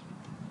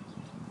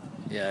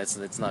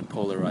 It's not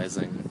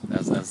polarizing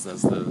as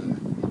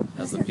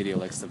the media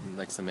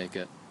likes to make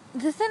it.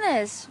 The thing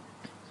is,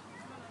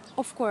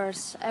 of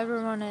course,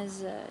 everyone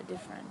is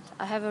different.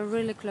 I have a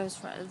really close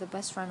friend, the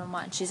best friend of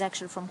mine. She's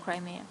actually from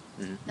Crimea.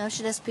 Mhm. Now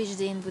she does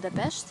PhD in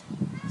Budapest,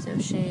 so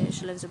she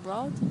lives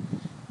abroad,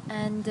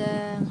 and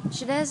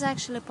she does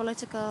actually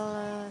political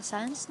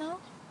science now.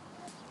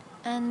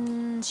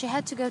 And she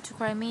had to go to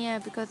Crimea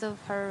because of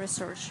her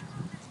research.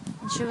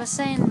 And she was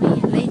saying to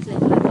me lately,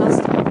 like last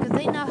time, because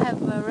they now have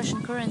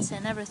Russian currency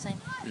and everything.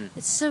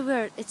 It's so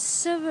weird. It's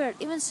so weird.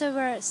 Even so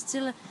we're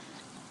still.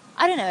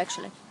 I don't know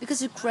actually, because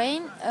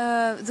Ukraine,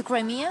 the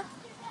Crimea,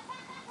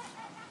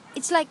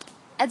 it's like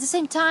at the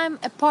same time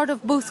a part of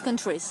both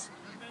countries,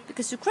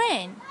 because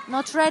Ukraine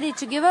not ready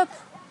to give up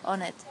on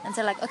it and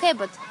say like, okay,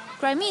 but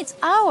Crimea it's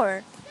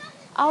our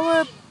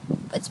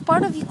it's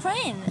part of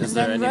Ukraine. Is And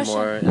there then any Russia.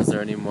 more? Is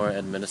there any more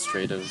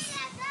administrative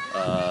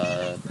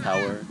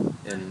power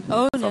in?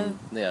 Oh, from,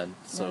 no. Yeah.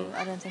 So No,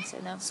 I don't think so.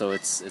 No. so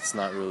it's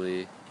not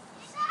really.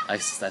 I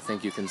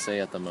think you can say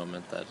at the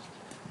moment that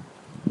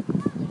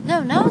No,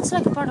 now it's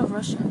like a part of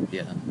Russia.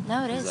 yeah. Now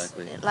it is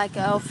Exactly. like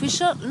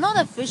official, not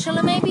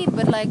officially maybe,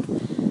 but like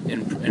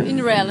In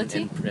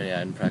reality.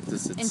 In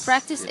practice, it's, in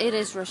practice, yeah, it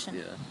is Russian.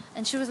 Yeah.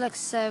 And she was like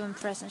so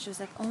impressed, and she was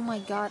like, "Oh my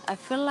God, I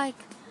feel like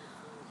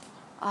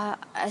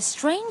a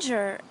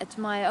stranger at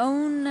my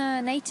own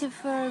native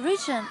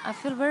region. I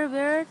feel very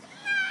weird."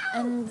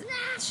 And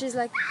she's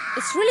like,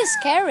 "It's really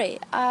scary.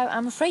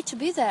 I'm afraid to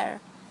be there."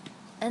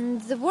 And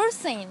the worst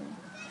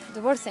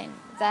thing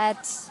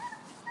that,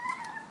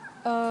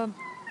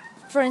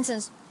 for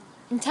instance,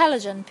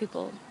 intelligent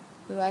people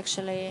who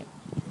actually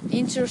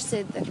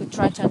interested, that who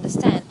try to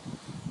understand,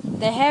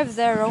 they have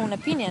their own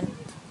opinion.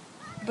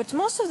 But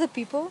most of the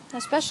people,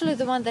 especially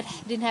the one that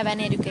didn't have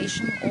any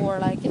education, or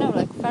like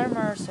like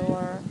farmers,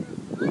 or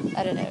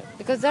I don't know,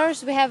 because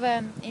we have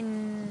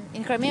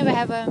in Crimea we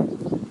have a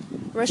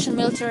Russian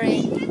military.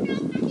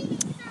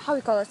 How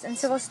we call it in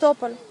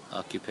Sevastopol?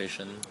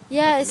 Occupation.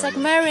 Yeah, at it's the like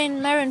moment.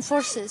 marine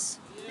forces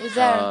is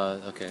there,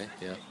 Okay.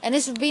 Yeah. and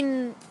it's been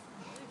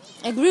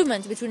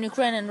agreement between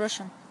Ukraine and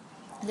Russia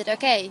that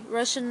okay,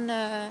 Russian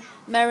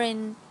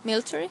marine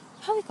military,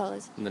 how we call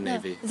it? The No.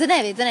 Navy. The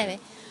Navy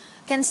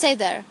can stay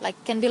there, like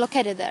can be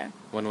located there.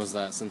 When was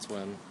that? Since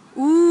when?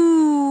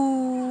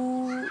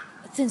 Ooh,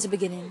 since the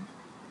beginning.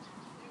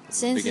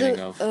 Since Beginning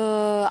of.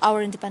 Our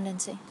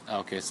independence.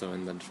 Okay, so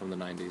from the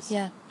 90s.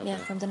 Yeah, Okay.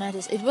 from the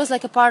 90s. It was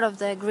like a part of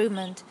the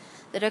agreement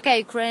that okay,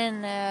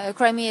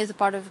 Crimea is a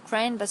part of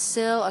Ukraine, but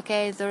still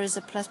okay, there is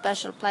a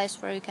special place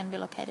where you can be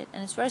located, and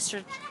it's very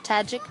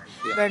strategic,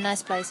 Yeah. very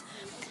nice place.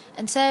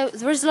 And so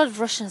there is a lot of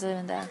Russians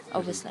living there,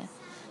 obviously.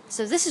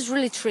 So this is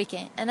really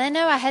tricky. And I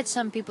know I had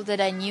some people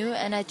that I knew,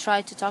 and I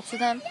tried to talk to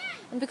them,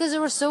 and because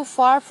they were so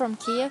far from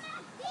Kiev,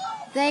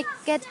 they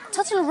get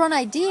totally wrong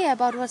idea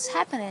about what's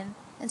happening.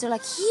 And they're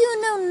like, you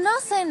know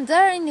nothing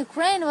there in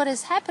Ukraine, what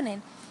is happening?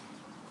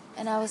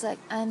 And I was like,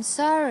 I'm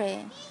sorry.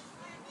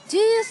 Do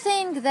you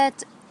think that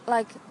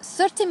like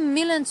 30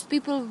 million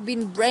people have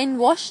been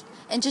brainwashed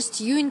and just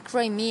you in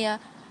Crimea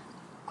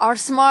are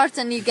smart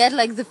and you get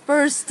like the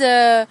first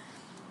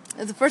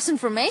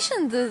information,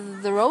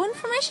 the raw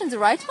information, the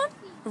right one?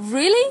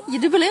 Really? You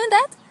do believe in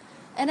that?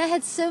 And I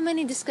had so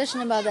many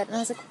discussions about that, and I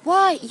was like,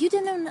 why? You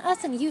don't know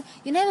nothing. You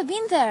never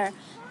been there.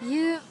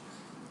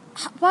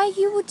 Why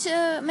you would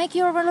make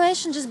your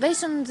evaluation just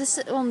based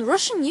on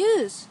Russian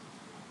news?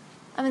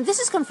 I mean, this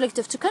is conflict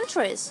of two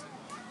countries.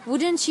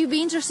 Wouldn't you be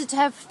interested to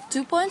have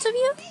 2 points of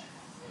view?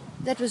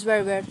 That was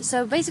very weird. So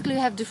basically,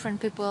 you have different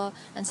people,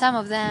 and some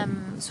of them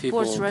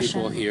supports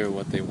Russian. People hear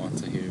what they want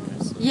to hear.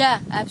 So Yeah,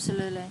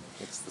 absolutely.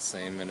 it's the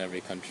same in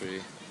every country.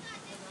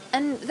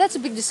 And that's a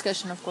big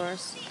discussion, of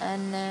course,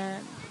 and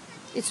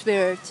it's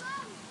weird,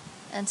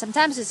 and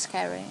sometimes it's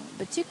scary,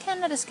 but you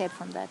cannot escape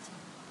from that.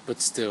 But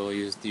still,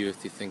 do you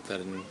think that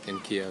in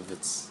Kiev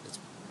it's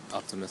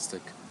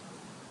optimistic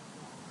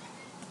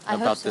I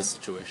hope about so. this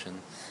situation?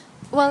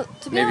 Well,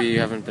 to be Maybe honest, you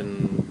haven't been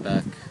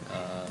back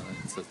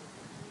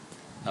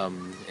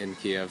in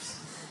Kiev.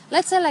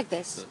 let's say like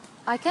this. So-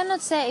 I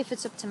cannot say if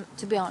it's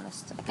to be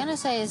honest. I cannot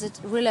say is it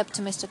really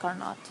optimistic or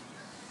not.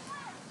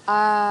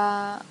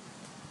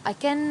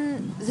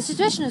 The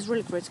situation is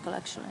really critical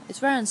actually. It's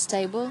very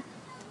unstable.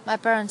 My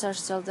parents are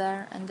still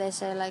there and they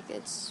say like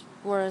it's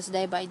worse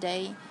day by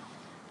day,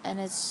 and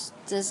it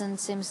doesn't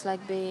seems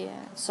like be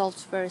solved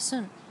very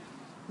soon.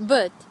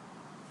 But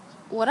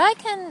what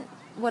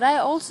I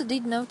also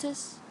did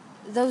notice,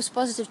 those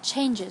positive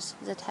changes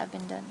that have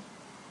been done.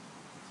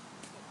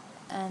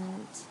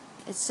 And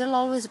it's still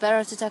always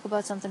better to talk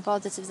about something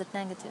positive than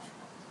negative,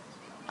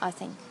 I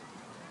think.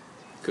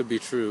 Could be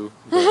true.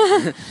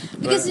 But,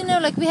 Because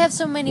like we have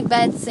so many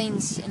bad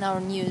things in our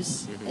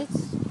news.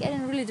 It's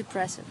getting really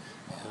depressive.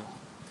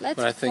 Let's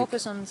But I think-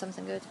 focus on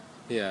something good.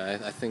 yeah,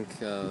 I think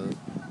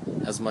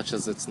as much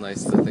as it's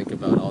nice to think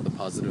about all the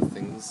positive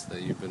things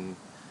that you've been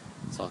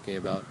talking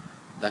about,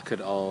 that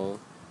could all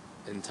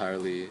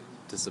entirely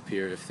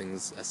disappear if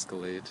things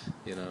escalate,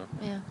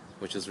 Yeah.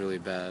 which is really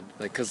bad.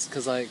 Like,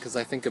 cause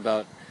I think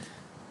about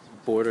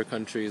border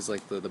countries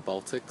like the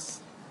Baltics,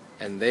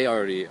 and they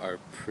already are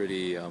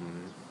pretty.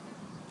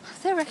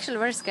 They're actually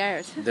very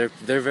scared.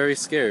 They're very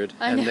scared,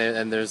 I know.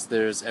 and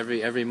there's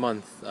every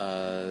month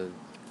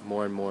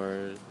more and more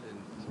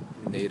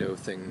NATO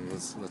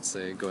things, let's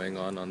say, going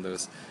on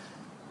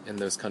in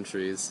those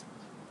countries.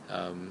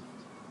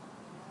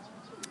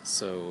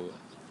 So,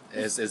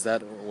 is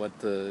that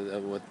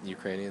what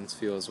Ukrainians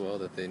feel as well,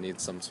 that they need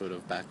some sort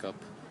of backup?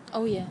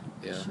 Oh yeah.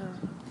 Yeah. Sure.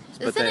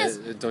 The But thing then,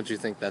 is, don't you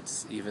think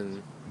that's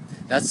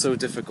so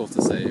difficult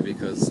to say,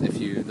 because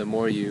the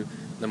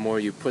more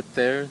you put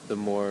there, the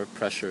more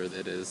pressure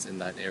it is in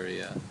that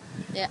area.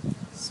 yeah.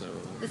 So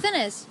The thing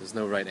is, there's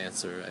no right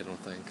answer, I don't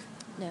think.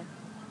 no,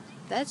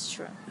 that's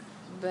true.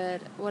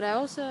 But what I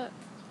also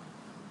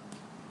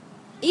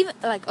even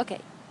like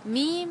okay,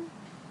 me,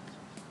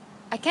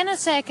 I cannot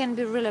say I can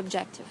be really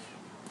objective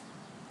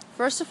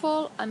First of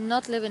all, I'm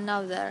not living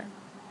now there.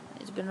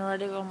 It's been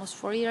already almost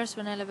 4 years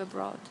when I live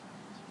abroad.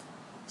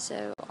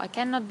 So I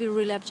cannot be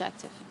really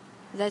objective.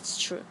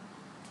 That's true.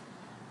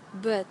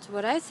 But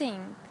what I think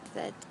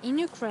that in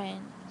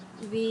Ukraine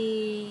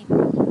we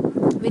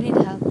need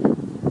help.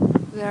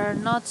 We are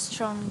not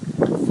strong,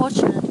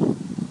 unfortunately.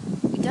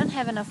 We don't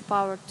have enough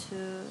power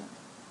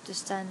to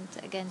stand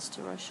against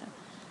Russia,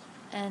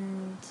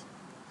 and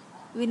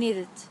we need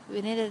it.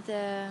 We needed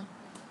a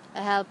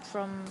help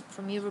from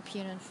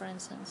European Union, for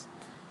instance,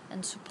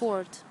 and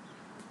support,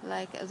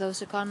 like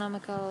those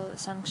economical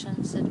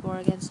sanctions that were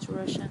against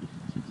Russia.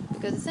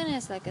 Because the thing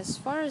is, like, as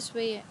far as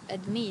we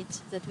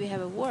admit that we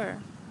have a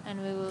war,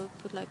 and we will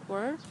put like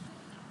war,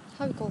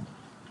 how we call,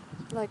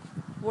 like,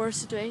 war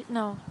situation?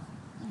 No,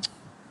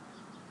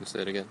 You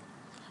say it again.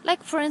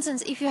 like, for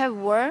instance, if you have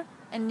war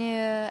and you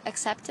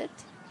accept it,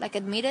 like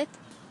admit it,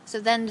 so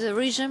then the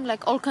regime,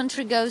 like all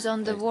country goes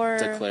on the Like, war.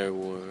 declare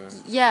war.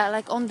 Yeah,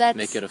 like on that.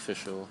 Make it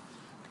official.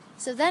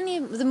 So then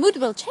the mood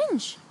will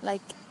change,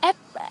 like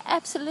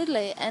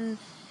absolutely, and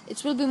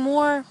it will be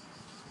more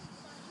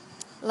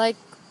like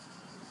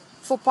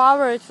for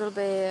power. It will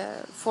be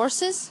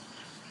forces,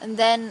 and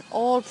then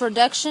all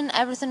production,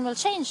 everything will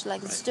change.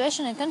 Like the Right.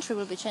 situation in the country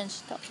will be changed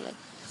totally.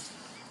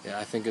 Yeah,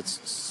 I think it's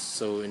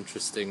so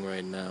interesting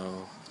right now.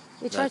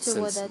 We try to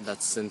avoid that.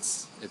 That since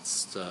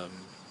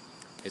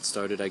it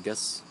started, I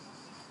guess.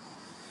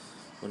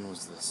 When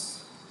was this?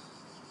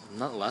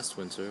 Not last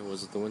winter.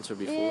 Was it the winter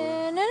before?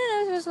 Yeah, no,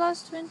 it was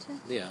last winter.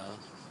 Yeah.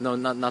 No,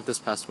 not this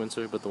past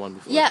winter, but the one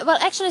before. Yeah, well,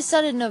 actually, it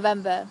started in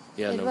November.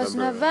 Yeah, it was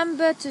November.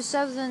 November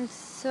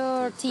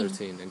 2013.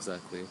 13,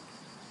 exactly.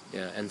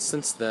 Yeah, and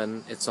since then,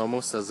 it's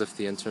almost as if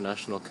the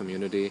international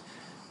community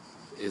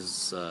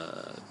is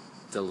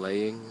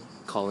delaying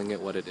calling it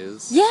what it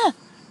is. Yeah,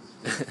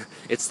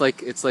 It's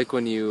like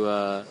when you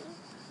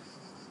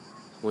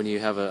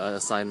have an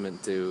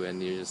assignment due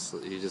and you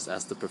just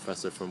ask the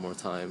professor for more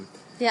time.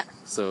 yeah,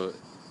 So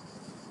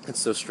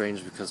it's so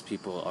strange because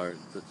people are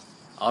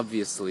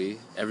obviously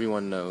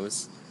everyone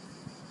knows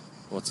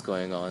what's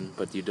going on,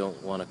 but you don't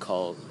want to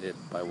call it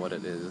by what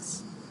it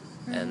is.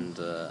 And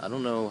I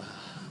don't know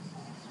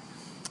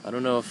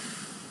if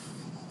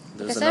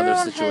there's Because another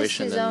everyone has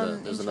situation his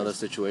own there's another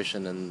interest. situation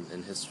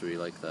in history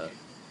like that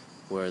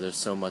where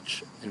there's so much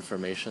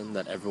information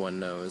that everyone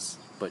knows,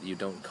 but you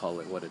don't call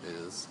it what it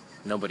is.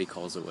 Nobody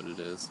calls it what it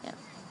is. Yeah.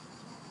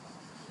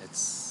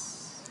 It's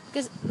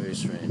because very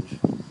strange.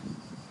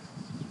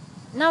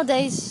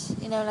 nowadays,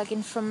 like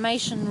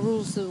information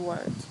rules the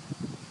world.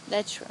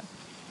 That's true.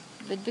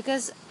 But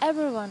because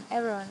everyone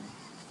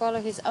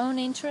follow his own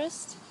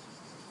interest,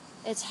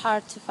 it's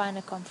hard to find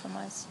a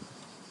compromise.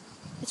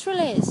 It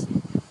really is.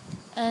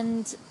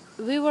 And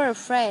we were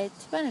afraid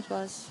when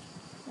was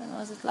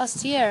it?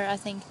 Last year, I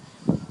think.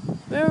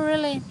 We were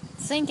really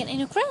thinking in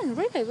Ukraine.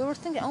 Really, we were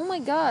thinking, oh my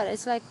God,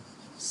 it's like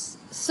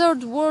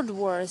third world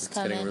war is It's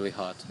coming. getting really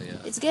hot.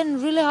 Yeah. It's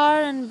getting really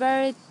hard and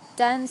very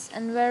tense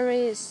and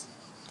very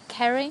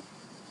scary.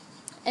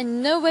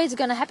 And no way it's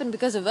gonna happen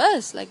because of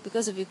us, like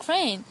because of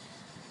Ukraine.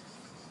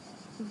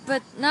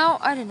 But now,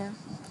 I don't know.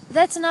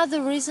 That's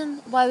another reason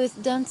why we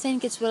don't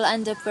think it will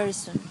end up very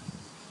soon.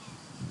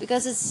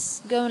 Because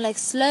it's going like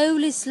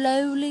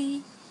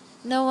slowly.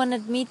 No one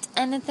admit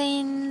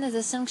anything.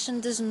 The sanction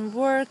doesn't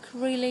work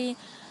really.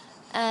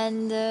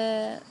 And,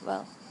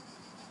 well.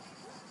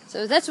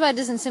 So that's why it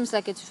doesn't seem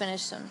like it's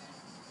finished soon.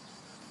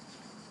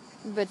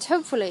 But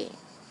hopefully.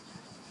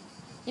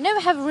 We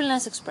have a really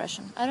nice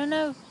expression. I don't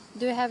know.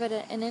 Do you have it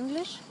in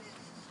English?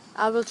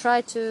 I will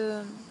try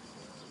to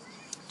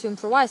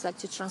improvise, like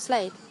to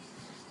translate.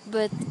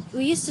 But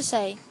we used to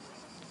say,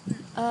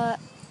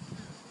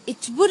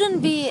 it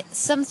wouldn't be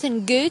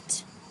something good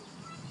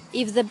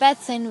if the bad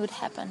thing would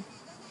happen.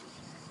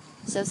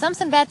 So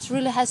something bad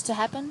really has to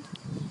happen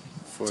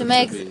to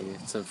make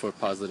for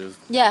positive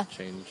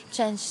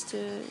change to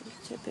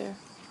appear.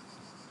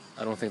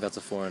 I don't think that's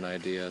a foreign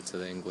idea to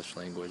the English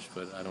language,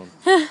 but I don't.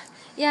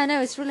 Yeah,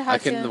 no, it's really hard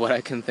to. What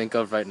I can think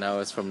of right now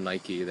is from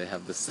Nike. They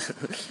have this.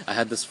 I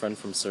had this friend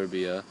from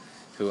Serbia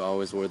who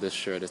always wore this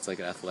shirt. It's like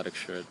an athletic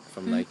shirt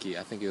from Nike.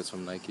 I think it was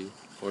from Nike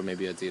or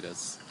maybe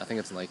Adidas. I think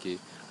it's Nike,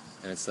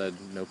 and it said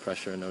 "No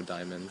pressure, no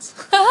diamonds."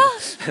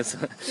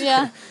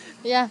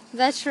 Yeah,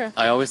 that's true.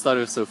 I always thought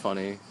it was so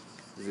funny.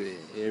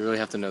 You really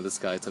have to know this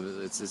guy.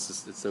 It's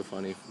so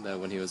funny that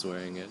when he was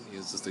wearing it, he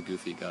was just a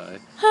goofy guy.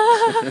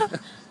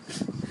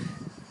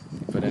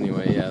 But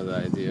anyway, yeah, the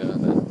idea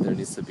that there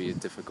needs to be a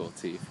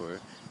difficulty for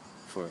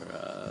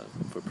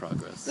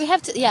progress. We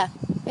have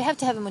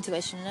to have a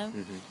motivation,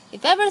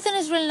 If everything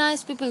is really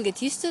nice, people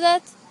get used to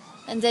that,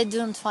 and they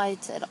don't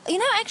fight at all.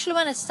 Actually,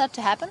 when it started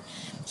to happen,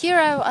 here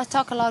I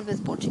talk a lot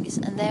with Portuguese,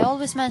 and they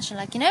always mention,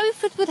 like,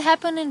 if it would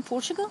happen in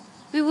Portugal,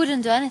 we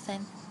wouldn't do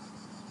anything.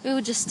 We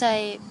would just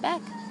stay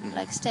back,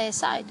 like stay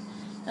aside.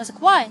 And I was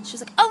like, why? And she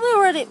was like, we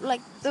already,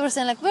 like, they were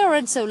saying, like, we're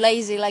already so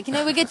lazy, like,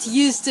 we get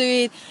used to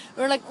it.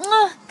 We're like,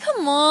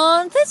 come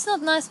on, that's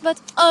not nice, but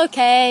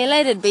okay,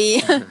 let it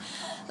be.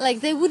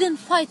 Like, they wouldn't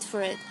fight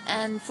for it.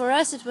 And for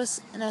us it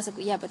was, and I was like,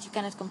 yeah, but you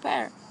cannot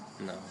compare.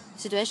 No.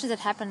 Situations that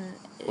happen.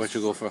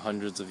 Portugal for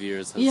hundreds of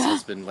years Yeah.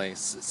 has been like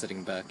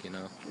sitting back, you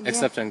know.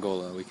 Except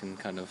Angola, we can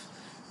kind of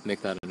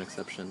make that an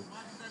exception.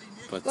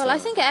 But Well, I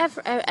think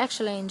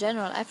actually in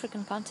general,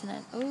 African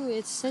continent. Oh,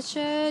 it's such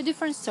a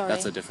different story.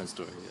 that's a different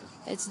story.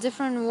 Yeah. It's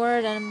different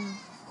word, and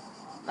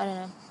I don't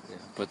know. Yeah.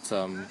 But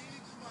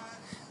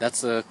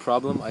that's a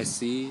problem I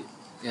see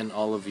in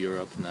all of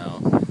Europe now.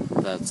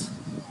 That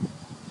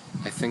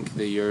I think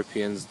the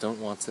Europeans don't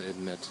want to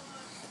admit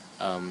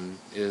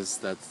is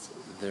that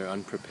they're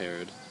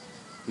unprepared.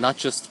 Not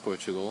just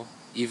Portugal,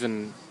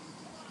 even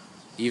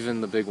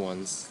the big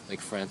ones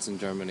like France and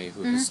Germany,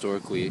 who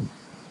historically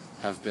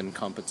have been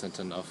competent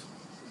enough,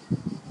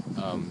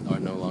 are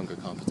no longer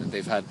competent.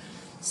 They've had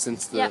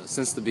since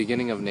the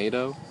beginning of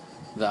NATO,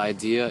 the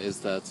idea is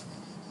that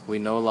we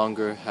no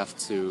longer have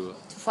to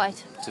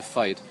fight.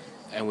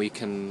 and we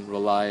can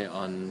rely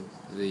on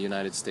the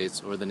United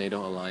States or the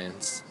NATO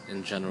alliance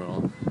in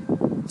general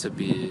to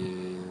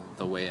be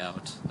the way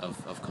out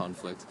of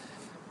conflict.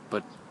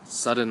 But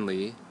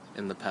suddenly,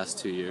 in the past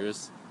 2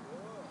 years,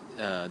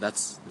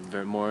 that's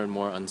more and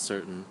more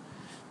uncertain.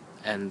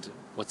 And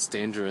what's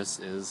dangerous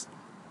is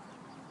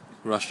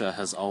Russia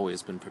has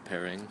always been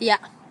preparing. Yeah.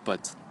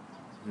 But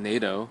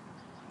NATO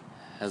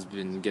has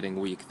been getting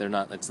weak. They're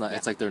not. It's not. Yeah.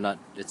 It's like they're not.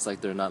 It's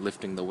like they're not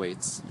lifting the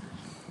weights.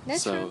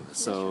 That's true.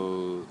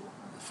 So,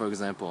 for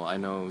example, I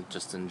know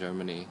just in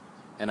Germany,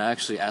 and I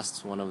actually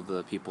asked one of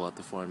the people at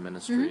the foreign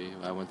ministry.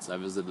 I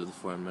visited the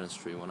foreign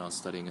ministry when I was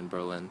studying in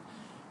Berlin,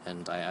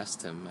 and I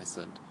asked him. I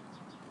said,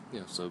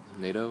 so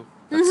NATO,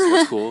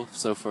 that's cool.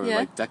 So for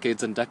like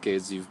decades and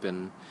decades, you've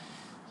been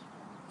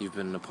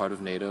a part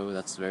of NATO.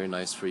 That's very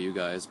nice for you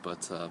guys.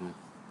 But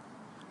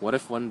what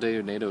if one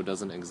day NATO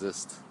doesn't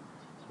exist?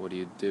 What do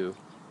you do?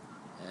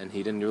 And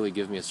he didn't really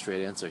give me a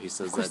straight answer. He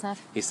says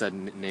he said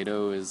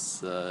NATO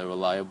is a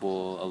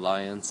reliable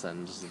alliance,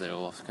 and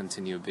they'll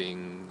continue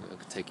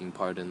taking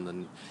part in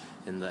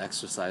the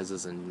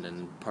exercises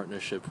and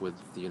partnership with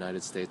the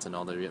United States and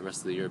all the rest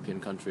of the European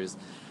countries.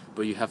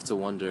 But you have to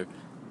wonder,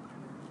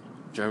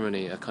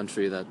 Germany, a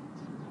country that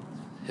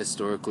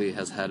historically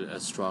has had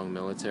a strong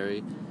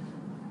military,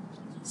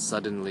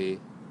 suddenly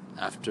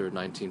after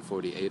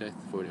 1948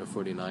 or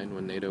 49,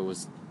 when NATO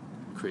was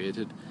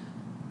created,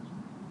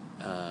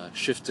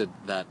 shifted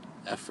that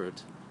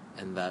effort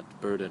and that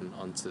burden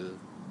onto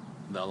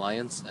the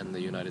alliance and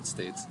the United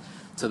States,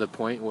 to the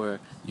point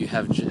where you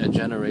have a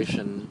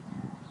generation,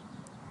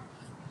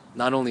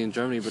 not only in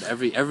Germany but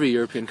every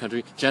European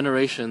country,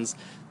 generations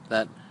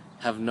that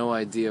have no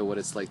idea what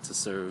it's like to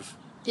serve.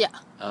 Yeah.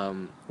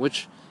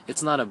 Which,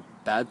 it's not a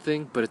bad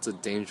thing, but it's a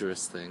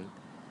dangerous thing,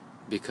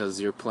 because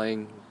you're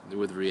playing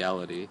with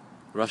reality.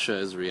 Russia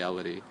is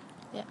reality.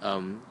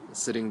 Yeah.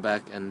 Sitting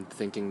back and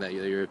thinking that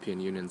the European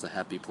Union's a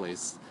happy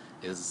place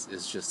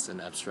is just an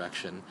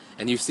abstraction.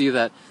 And you see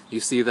that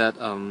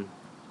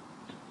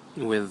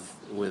with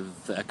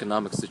the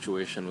economic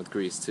situation with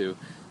Greece too.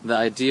 The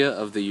idea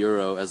of the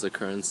euro as a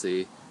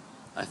currency,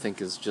 I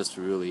think, is just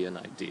really an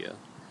idea,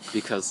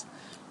 because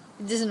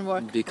it doesn't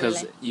work.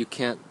 Because really. You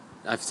can't.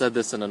 I've said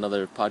this in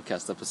another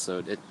podcast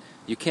episode.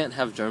 You can't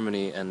have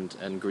Germany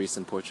and Greece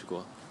and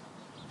Portugal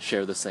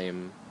share the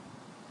same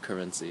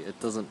currency. It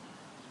doesn't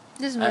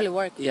really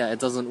work. Yeah, it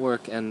doesn't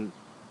work, and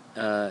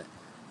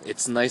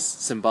it's nice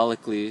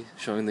symbolically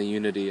showing the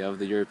unity of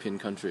the European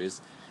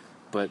countries,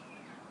 but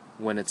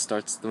when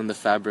the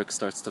fabric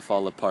starts to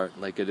fall apart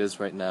like it is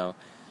right now,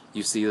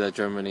 you see that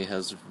Germany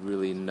has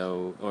really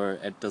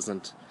it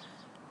doesn't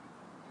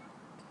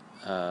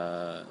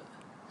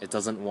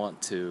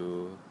want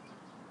to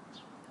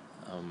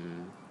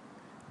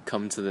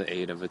come to the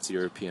aid of its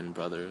European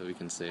brother, we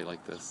can say it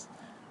like this,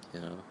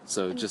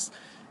 So just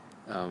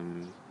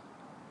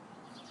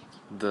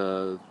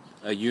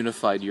a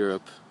unified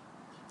Europe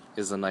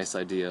is a nice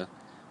idea,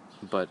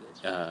 but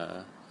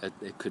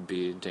it could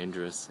be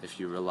dangerous if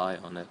you rely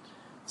on it.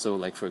 So,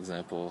 like, for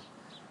example,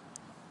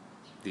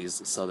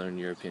 these southern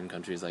European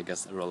countries, I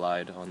guess,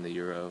 relied on the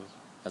euro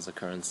as a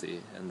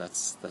currency, and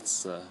that's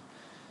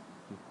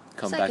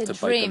come back to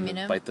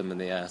bite them in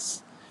the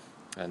ass,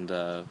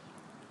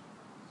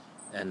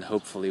 and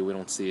hopefully we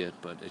don't see it,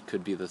 but it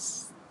could be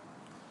this.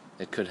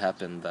 It could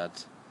happen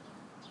that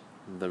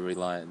the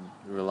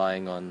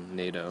relying on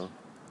NATO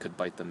could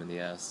bite them in the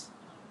ass,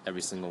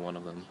 every single one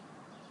of them.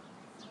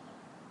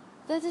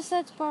 That's the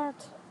sad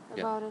part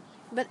about it.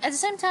 But at the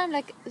same time,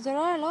 like, there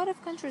are a lot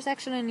of countries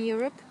actually in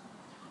Europe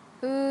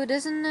who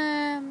doesn't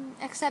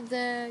accept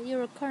the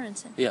euro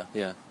currency.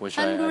 Yeah. Which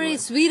Hungary,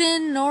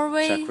 Sweden,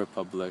 Norway, Czech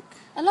Republic,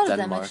 a lot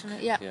Denmark, of them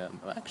actually. Yeah.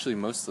 Actually,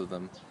 most of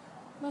them.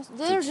 Do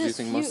you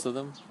think most of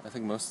them? I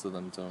think most of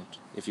them don't.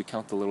 If you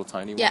count the little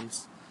tiny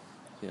ones.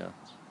 Yeah.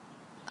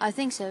 I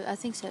think so.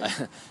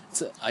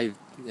 I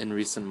in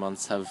recent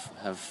months have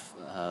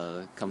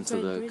come to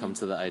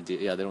the idea.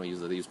 Yeah, they don't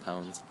use it. They use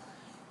pounds.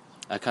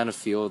 I kind of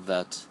feel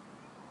that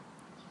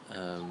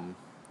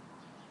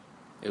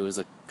it was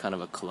a kind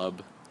of a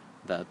club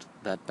that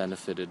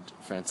benefited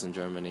France and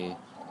Germany,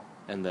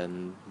 and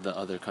then the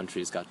other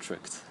countries got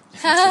tricked.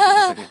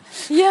 Yeah,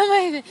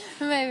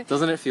 maybe.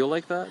 Doesn't it feel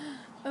like that?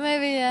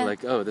 Maybe, yeah.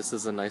 Like, oh, this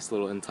is a nice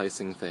little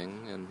enticing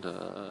thing, and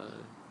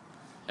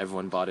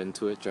everyone bought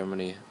into it.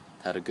 Germany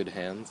had a good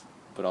hand,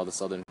 but all the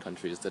southern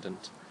countries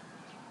didn't.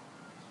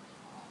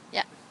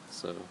 Yeah.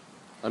 So,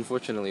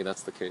 unfortunately,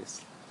 that's the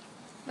case.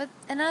 But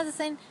another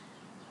thing,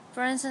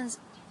 for instance,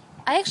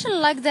 I actually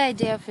like the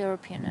idea of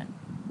European Union.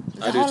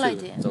 The I do whole too.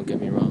 idea. Don't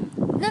get me wrong.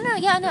 No,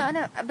 yeah, I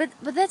know. But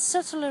that's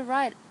totally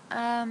right.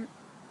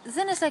 The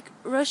thing is, like,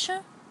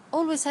 Russia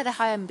always had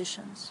high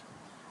ambitions.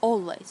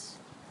 Always.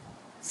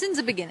 Since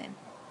the beginning.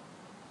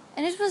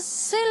 And it was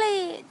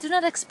silly to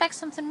not expect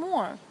something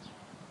more.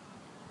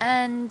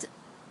 And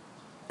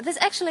there's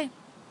actually,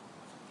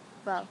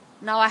 well,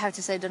 now I have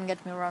to say, don't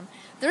get me wrong,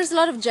 there's a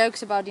lot of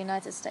jokes about the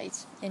United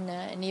States in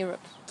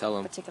Europe Tell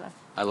in them. particular.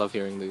 I love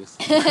hearing these.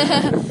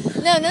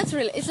 No, not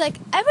really. It's like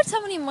every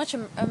time when you watch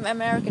an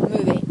American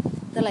movie,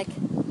 they're like,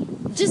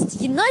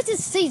 just United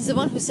States, the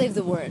one who saved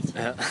the world.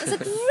 It's like,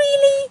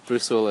 really?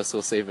 Bruce Willis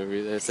will save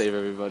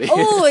everybody.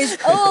 Always.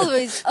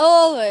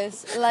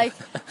 Like,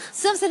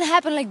 something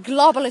happened, like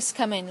globalists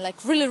come in, like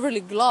really, really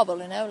global,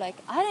 you know? Like,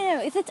 I don't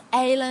know, is it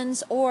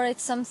aliens or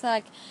it's something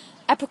like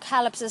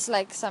apocalypse is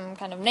like some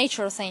kind of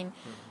nature thing.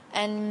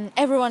 And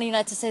everyone in the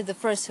United States the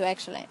first to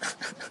actually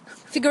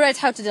figure out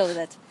how to deal with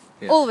it.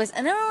 Yeah. Always.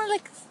 And everyone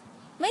like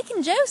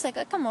making jokes, like,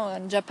 oh, come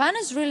on, Japan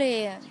is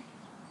really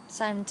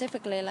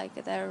scientifically,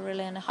 like, they're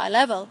really on a high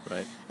level.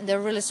 Right. And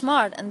they're really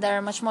smart, and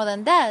they're much more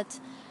than that.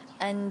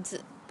 And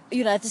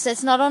United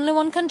States not only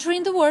one country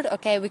in the world.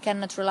 Okay, we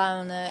cannot rely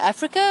on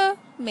Africa,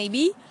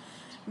 maybe,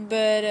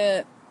 but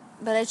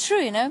it's true,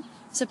 you know.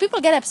 So people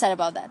get upset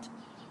about that,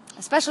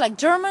 especially like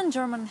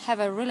German have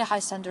a really high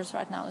standards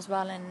right now as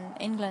well. In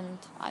England,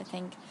 I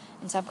think,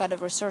 in some kind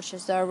of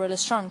researches, they are really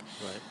strong.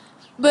 Right.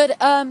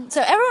 But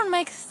so everyone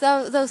makes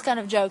those kind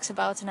of jokes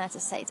about the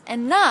United States,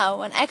 and now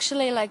when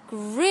actually like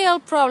real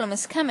problem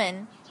is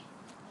coming,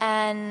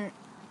 and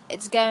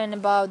it's going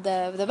about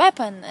the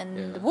weapon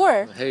and the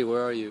war. Hey,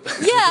 where are you?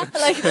 Yeah,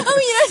 like,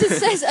 United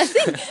States.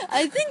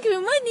 I think we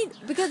might need,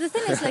 because the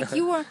thing is, like,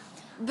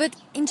 but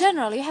in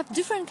general you have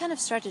different kind of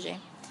strategy.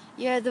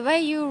 Yeah, the way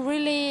you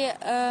really,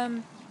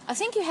 I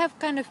think you have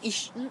kind of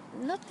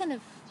not kind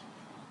of,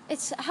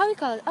 it's how you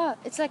call it. Oh,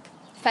 it's like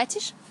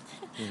fetish.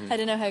 I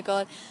don't know how you call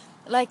it.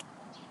 Like,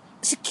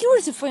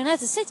 security for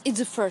United States is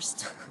the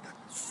first.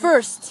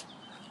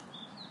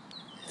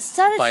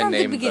 Started By from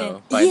name, the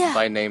beginning. though.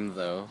 By name,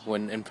 though.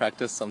 When in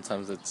practice,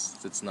 sometimes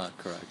it's not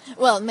correct.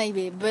 Well,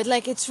 maybe, but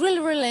like it's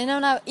really, you know,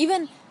 now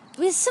even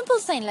with simple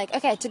thing like,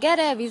 okay, to get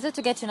a visa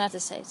to get to United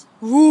States.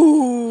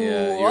 Ooh,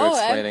 Yeah, you're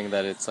explaining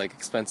that it's like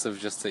expensive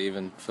just to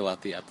even fill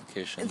out the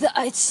application.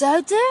 It's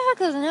so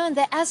difficult, you know, and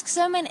they ask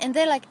so many, and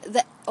they're like,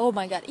 oh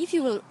my god, if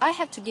you will, I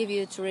have to give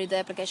you to read the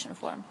application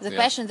form. The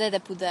questions that they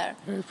put there.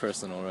 Very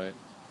personal, right?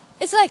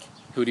 It's like,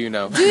 who do you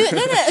know? No.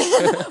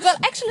 Well,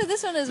 actually,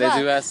 this one as well.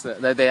 They do ask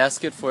that. They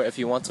ask it for if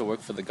you want to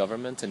work for the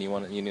government and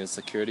you need a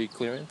security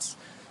clearance.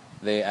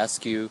 They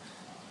ask you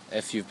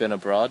if you've been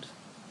abroad,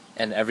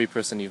 and every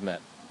person you've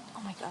met.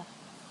 Oh my god.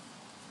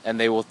 And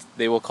they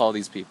will call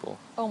these people.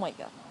 Oh my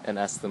god. And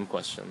ask them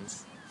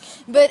questions.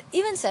 But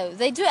even so,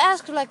 they do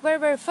ask like very,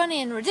 very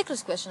funny and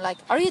ridiculous question, like,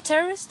 "Are you a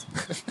terrorist?"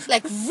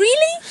 Like,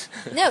 really?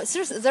 No,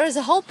 seriously, there is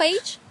a whole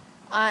page.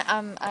 I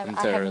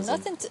have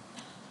nothing to.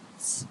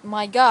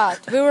 My God,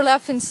 we were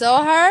laughing so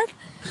hard.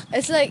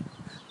 It's like,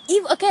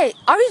 okay,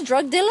 are you a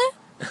drug dealer?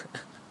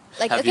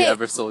 Like, have you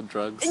ever sold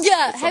drugs?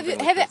 Yeah, have you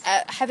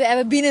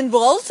ever been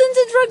involved in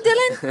the drug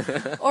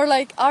dealing? Or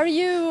like, are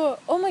you?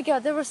 Oh my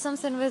God, there was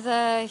something with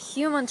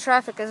human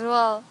traffic as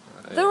well.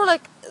 There were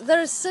like,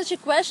 there's such a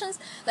questions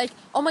like,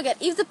 oh my God,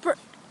 if do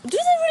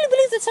they really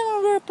believe that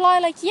someone will reply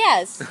like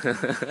yes?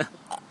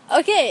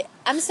 Okay,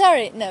 I'm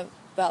sorry, no.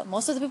 Well,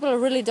 most of the people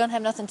really don't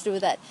have nothing to do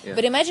with that. Yeah.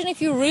 But imagine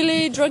if you're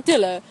really drug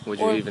dealer. Would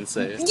you even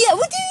say? Yeah,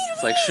 would you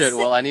even It's like, shit,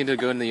 well, I need to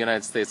go in the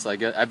United States, so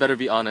I better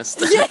be honest.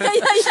 Yeah.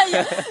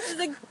 It's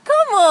like,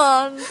 come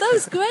on,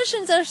 those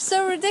questions are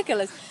so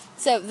ridiculous.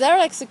 So they're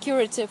like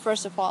security,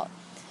 first of all.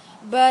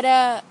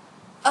 But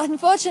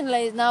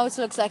unfortunately, now it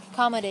looks like a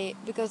comedy,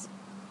 because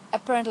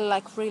apparently,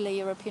 like, really,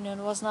 European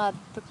Union was not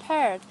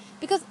prepared.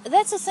 Because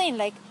that's the thing,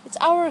 like, it's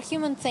our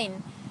human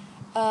thing.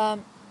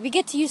 We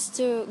get used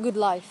to good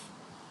life.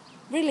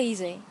 Really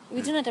easy.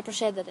 We do not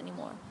appreciate that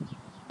anymore.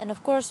 And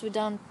of course we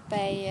don't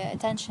pay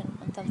attention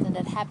on something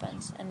that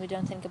happens, and we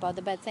don't think about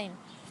the bad thing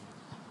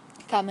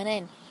coming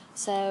in.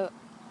 So,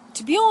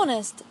 to be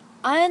honest,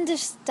 I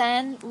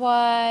understand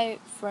why,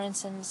 for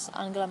instance,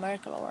 Angela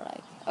Merkel, or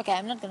like, okay,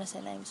 I'm not gonna say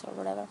names or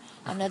whatever,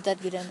 I'm not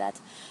that good at that,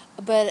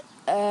 but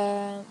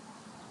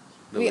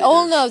we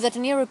all know that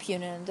in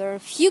European Union there are a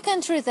few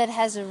countries that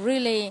has a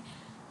really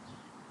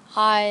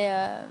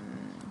high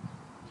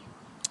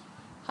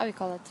how we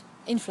call it,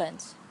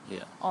 influence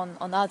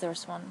on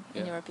others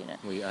in European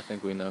Union. I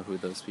think we know who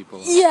those people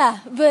are. Yeah,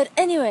 but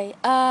anyway,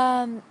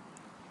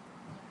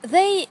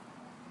 they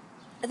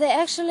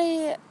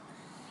actually,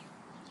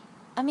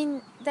 I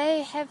mean,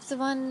 they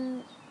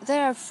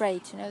are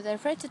afraid, you know, they're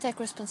afraid to take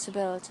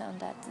responsibility on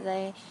that.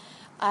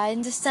 I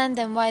understand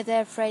them why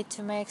they're afraid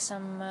to make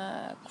some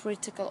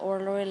critical or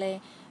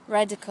really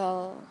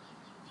radical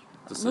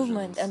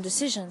movement and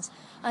Decisions. decisions.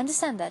 I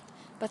understand that,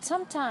 but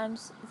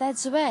sometimes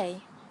that's the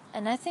way,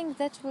 and I think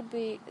that could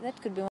be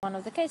one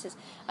of the cases.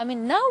 I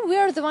mean, now we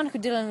are the one who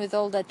dealing with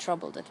all that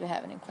trouble that we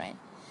have in Ukraine.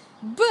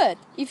 But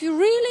if you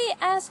really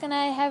ask, and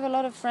I have a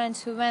lot of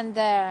friends who went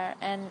there,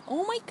 and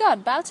oh my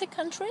God, Baltic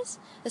countries,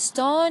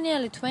 Estonia,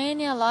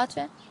 Lithuania,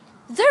 Latvia,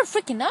 they're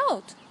freaking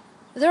out.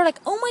 They're like,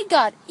 oh my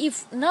God, if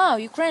now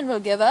Ukraine will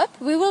give up,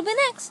 we will be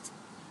next,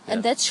 and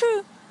Yeah. that's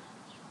true.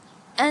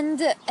 And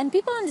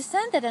people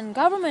understand that, and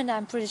government,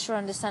 I'm pretty sure,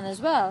 understand as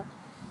well.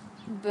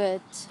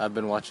 But I've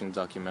been watching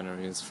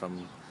documentaries from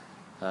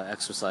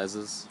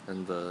exercises in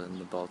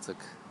the Baltic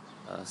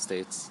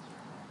states,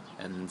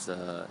 and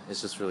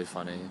it's just really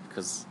funny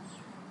because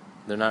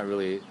they're not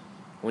really.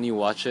 When you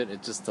watch it,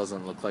 it just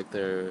doesn't look like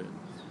they're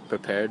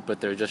prepared, but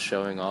they're just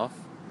showing off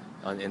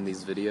in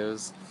these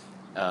videos.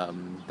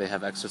 They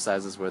have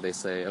exercises where they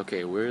say,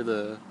 "Okay, we're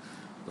the,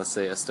 let's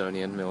say,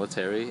 Estonian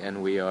military, and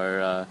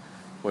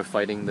we're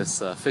fighting this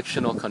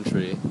fictional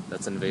country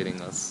that's invading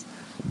us."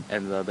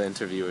 And the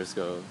interviewers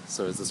go,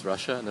 "So is this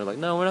Russia?" And they're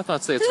like, "No, we're not going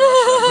to say it's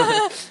Russia."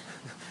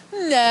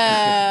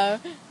 no.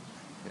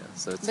 Yeah,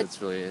 so it's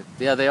really,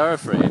 yeah, they are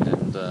afraid,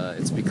 and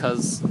it's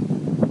because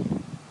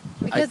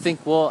I think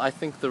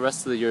the rest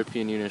of the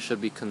European Union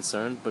should be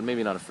concerned, but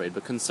maybe not afraid,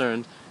 but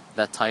concerned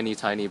that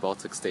tiny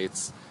Baltic states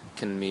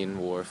can mean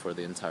war for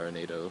the entire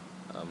NATO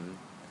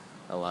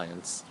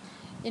alliance.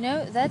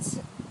 That's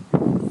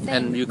thing.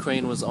 And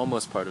Ukraine was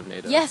almost part of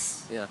NATO. Yes.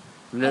 Yeah.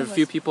 I mean, a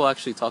few people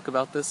actually talk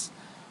about this,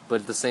 but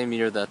the same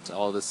year that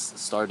all this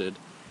started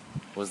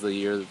was the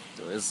year,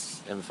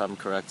 if I'm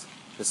correct,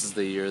 this is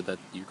the year that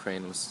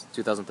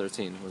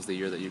 2013 was the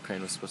year that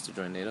Ukraine was supposed to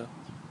join NATO.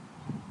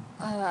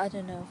 I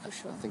don't know for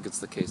sure. I think it's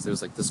the case. There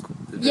was like this.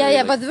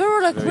 But we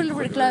were like very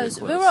really close.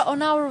 close. We were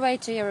on our way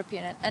to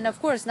European Union, and of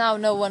course now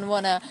no one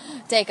wanna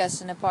take us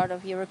in a part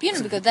of European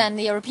Union because then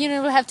the European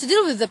Union will have to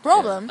deal with the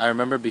problem. Yeah. I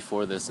remember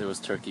before this, it was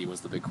Turkey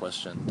was the big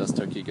question. Does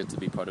Turkey get to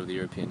be part of the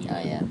European Union?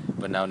 Oh yeah.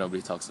 But now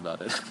nobody talks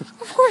about it.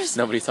 Of course.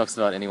 Nobody talks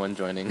about anyone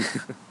joining.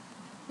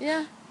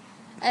 Yeah,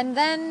 and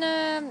then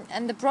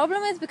and the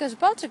problem is because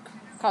Baltic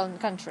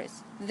countries,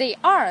 they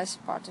are as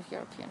part of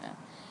European Union,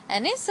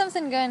 and if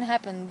something going to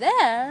happen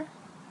there,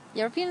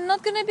 European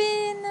not going to be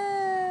in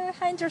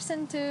high interest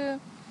to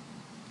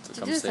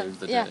come do save something.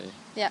 the Yeah, day.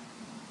 yeah.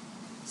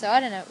 So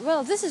I don't know.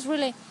 Well, this is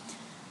really,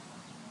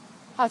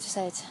 how to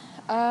say it.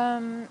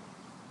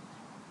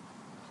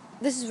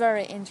 This is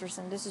very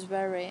interesting. This is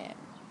very,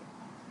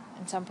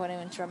 at some point,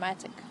 even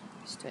traumatic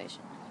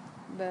situation.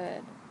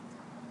 But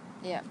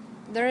yeah,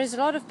 there is a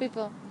lot of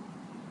people.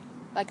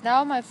 Like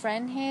now, my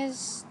friend,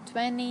 he's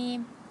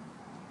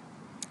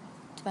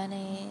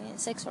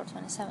 26 or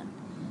 27,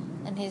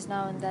 and he's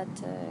now in that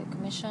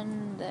commission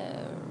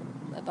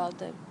about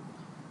the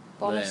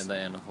policy. The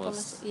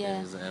analyst. Yeah.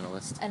 He's an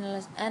analyst.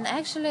 And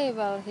actually,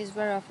 well, he's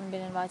very often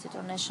been invited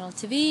on national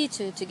TV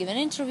to give an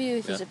interview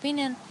with his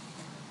opinion,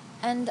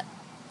 and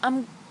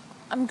I'm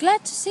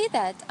glad to see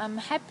that. I'm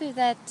happy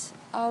that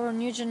our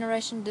new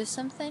generation do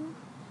something.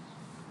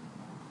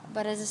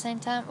 But at the same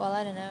time, well,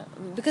 I don't know.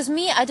 Because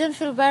I don't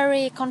feel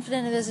very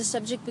confident in this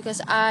subject because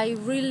I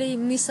really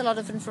miss a lot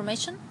of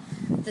information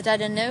that I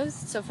don't know.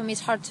 So for me,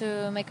 it's hard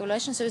to make a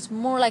relation. So it's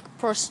more like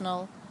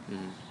personal,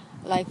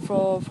 like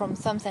from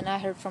something I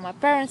heard from my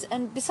parents.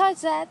 And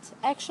besides that,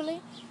 actually,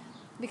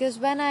 because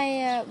when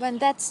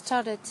that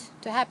started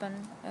to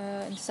happen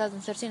in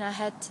 2013, I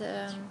had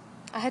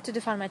to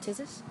define my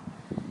thesis.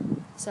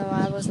 So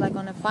I was like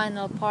on a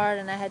final part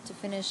and I had to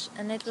finish,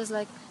 and it was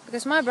like,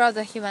 because my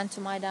brother, he went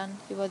to Maidan,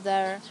 he was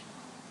there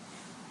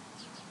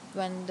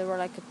when there were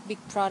like a big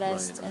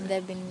protest, Right. and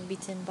they've been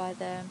beaten by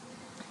the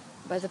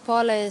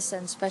police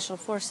and special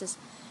forces.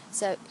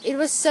 So it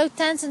was so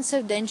tense and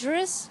so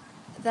dangerous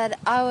that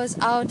I was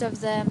out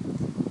of the,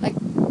 like,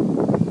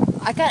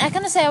 I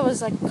cannot say I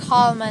was like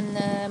calm and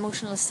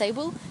emotionally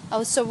stable. I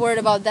was so worried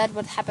about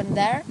what happened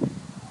there,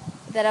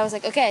 that I was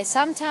like, okay,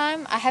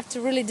 sometime I have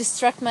to really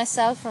distract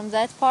myself from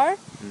that part,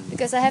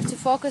 because I have to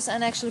focus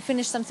and actually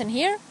finish something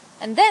here,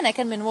 and then I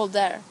can be involved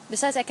there.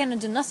 Besides, I cannot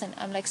do nothing.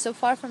 I'm like so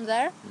far from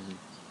there.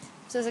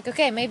 So I was like,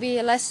 okay,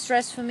 maybe less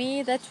stress for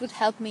me, that would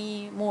help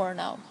me more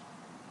now.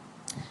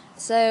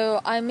 So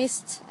I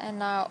missed, and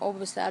now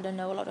obviously I don't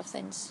know a lot of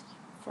things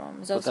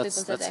from those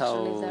people that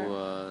actually live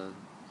there.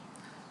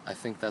 I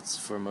think that's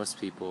for most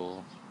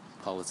people,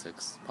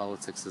 politics.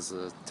 Politics is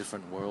a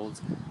different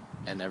world,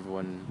 and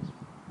everyone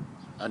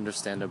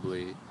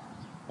understandably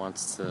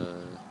wants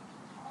to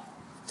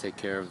take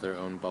care of their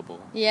own bubble.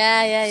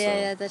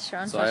 Yeah, that's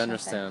true. So I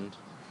understand.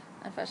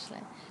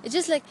 Unfortunately, it's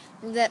just like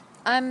that.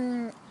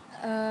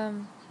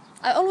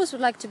 I always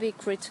would like to be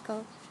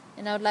critical,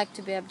 and I would like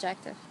to be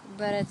objective,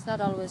 but it's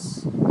not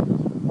always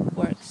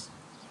works.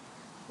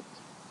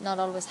 Not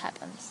always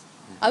happens.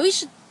 I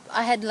wish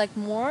I had like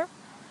more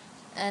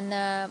and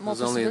more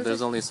possibilities.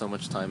 There's only so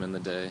much time in the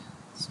day,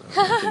 so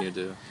what can you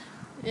do?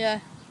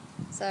 Yeah.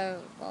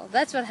 So, well,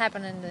 that's what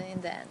happened in the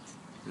end.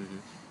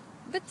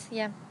 But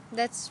yeah,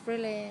 that's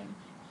really,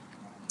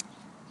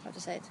 how to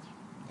say it,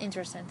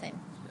 interesting thing.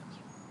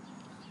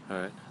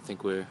 Alright, I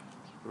think we're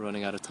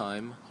running out of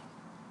time,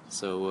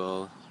 so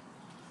we'll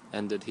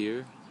end it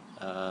here.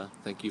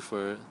 Thank you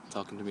for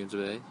talking to me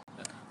today.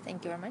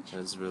 Thank you very much. It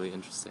was really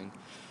interesting.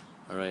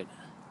 Alright,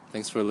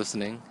 thanks for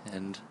listening,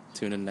 and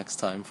tune in next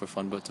time for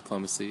Fun Boat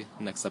Diplomacy,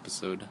 next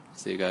episode.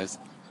 See you guys.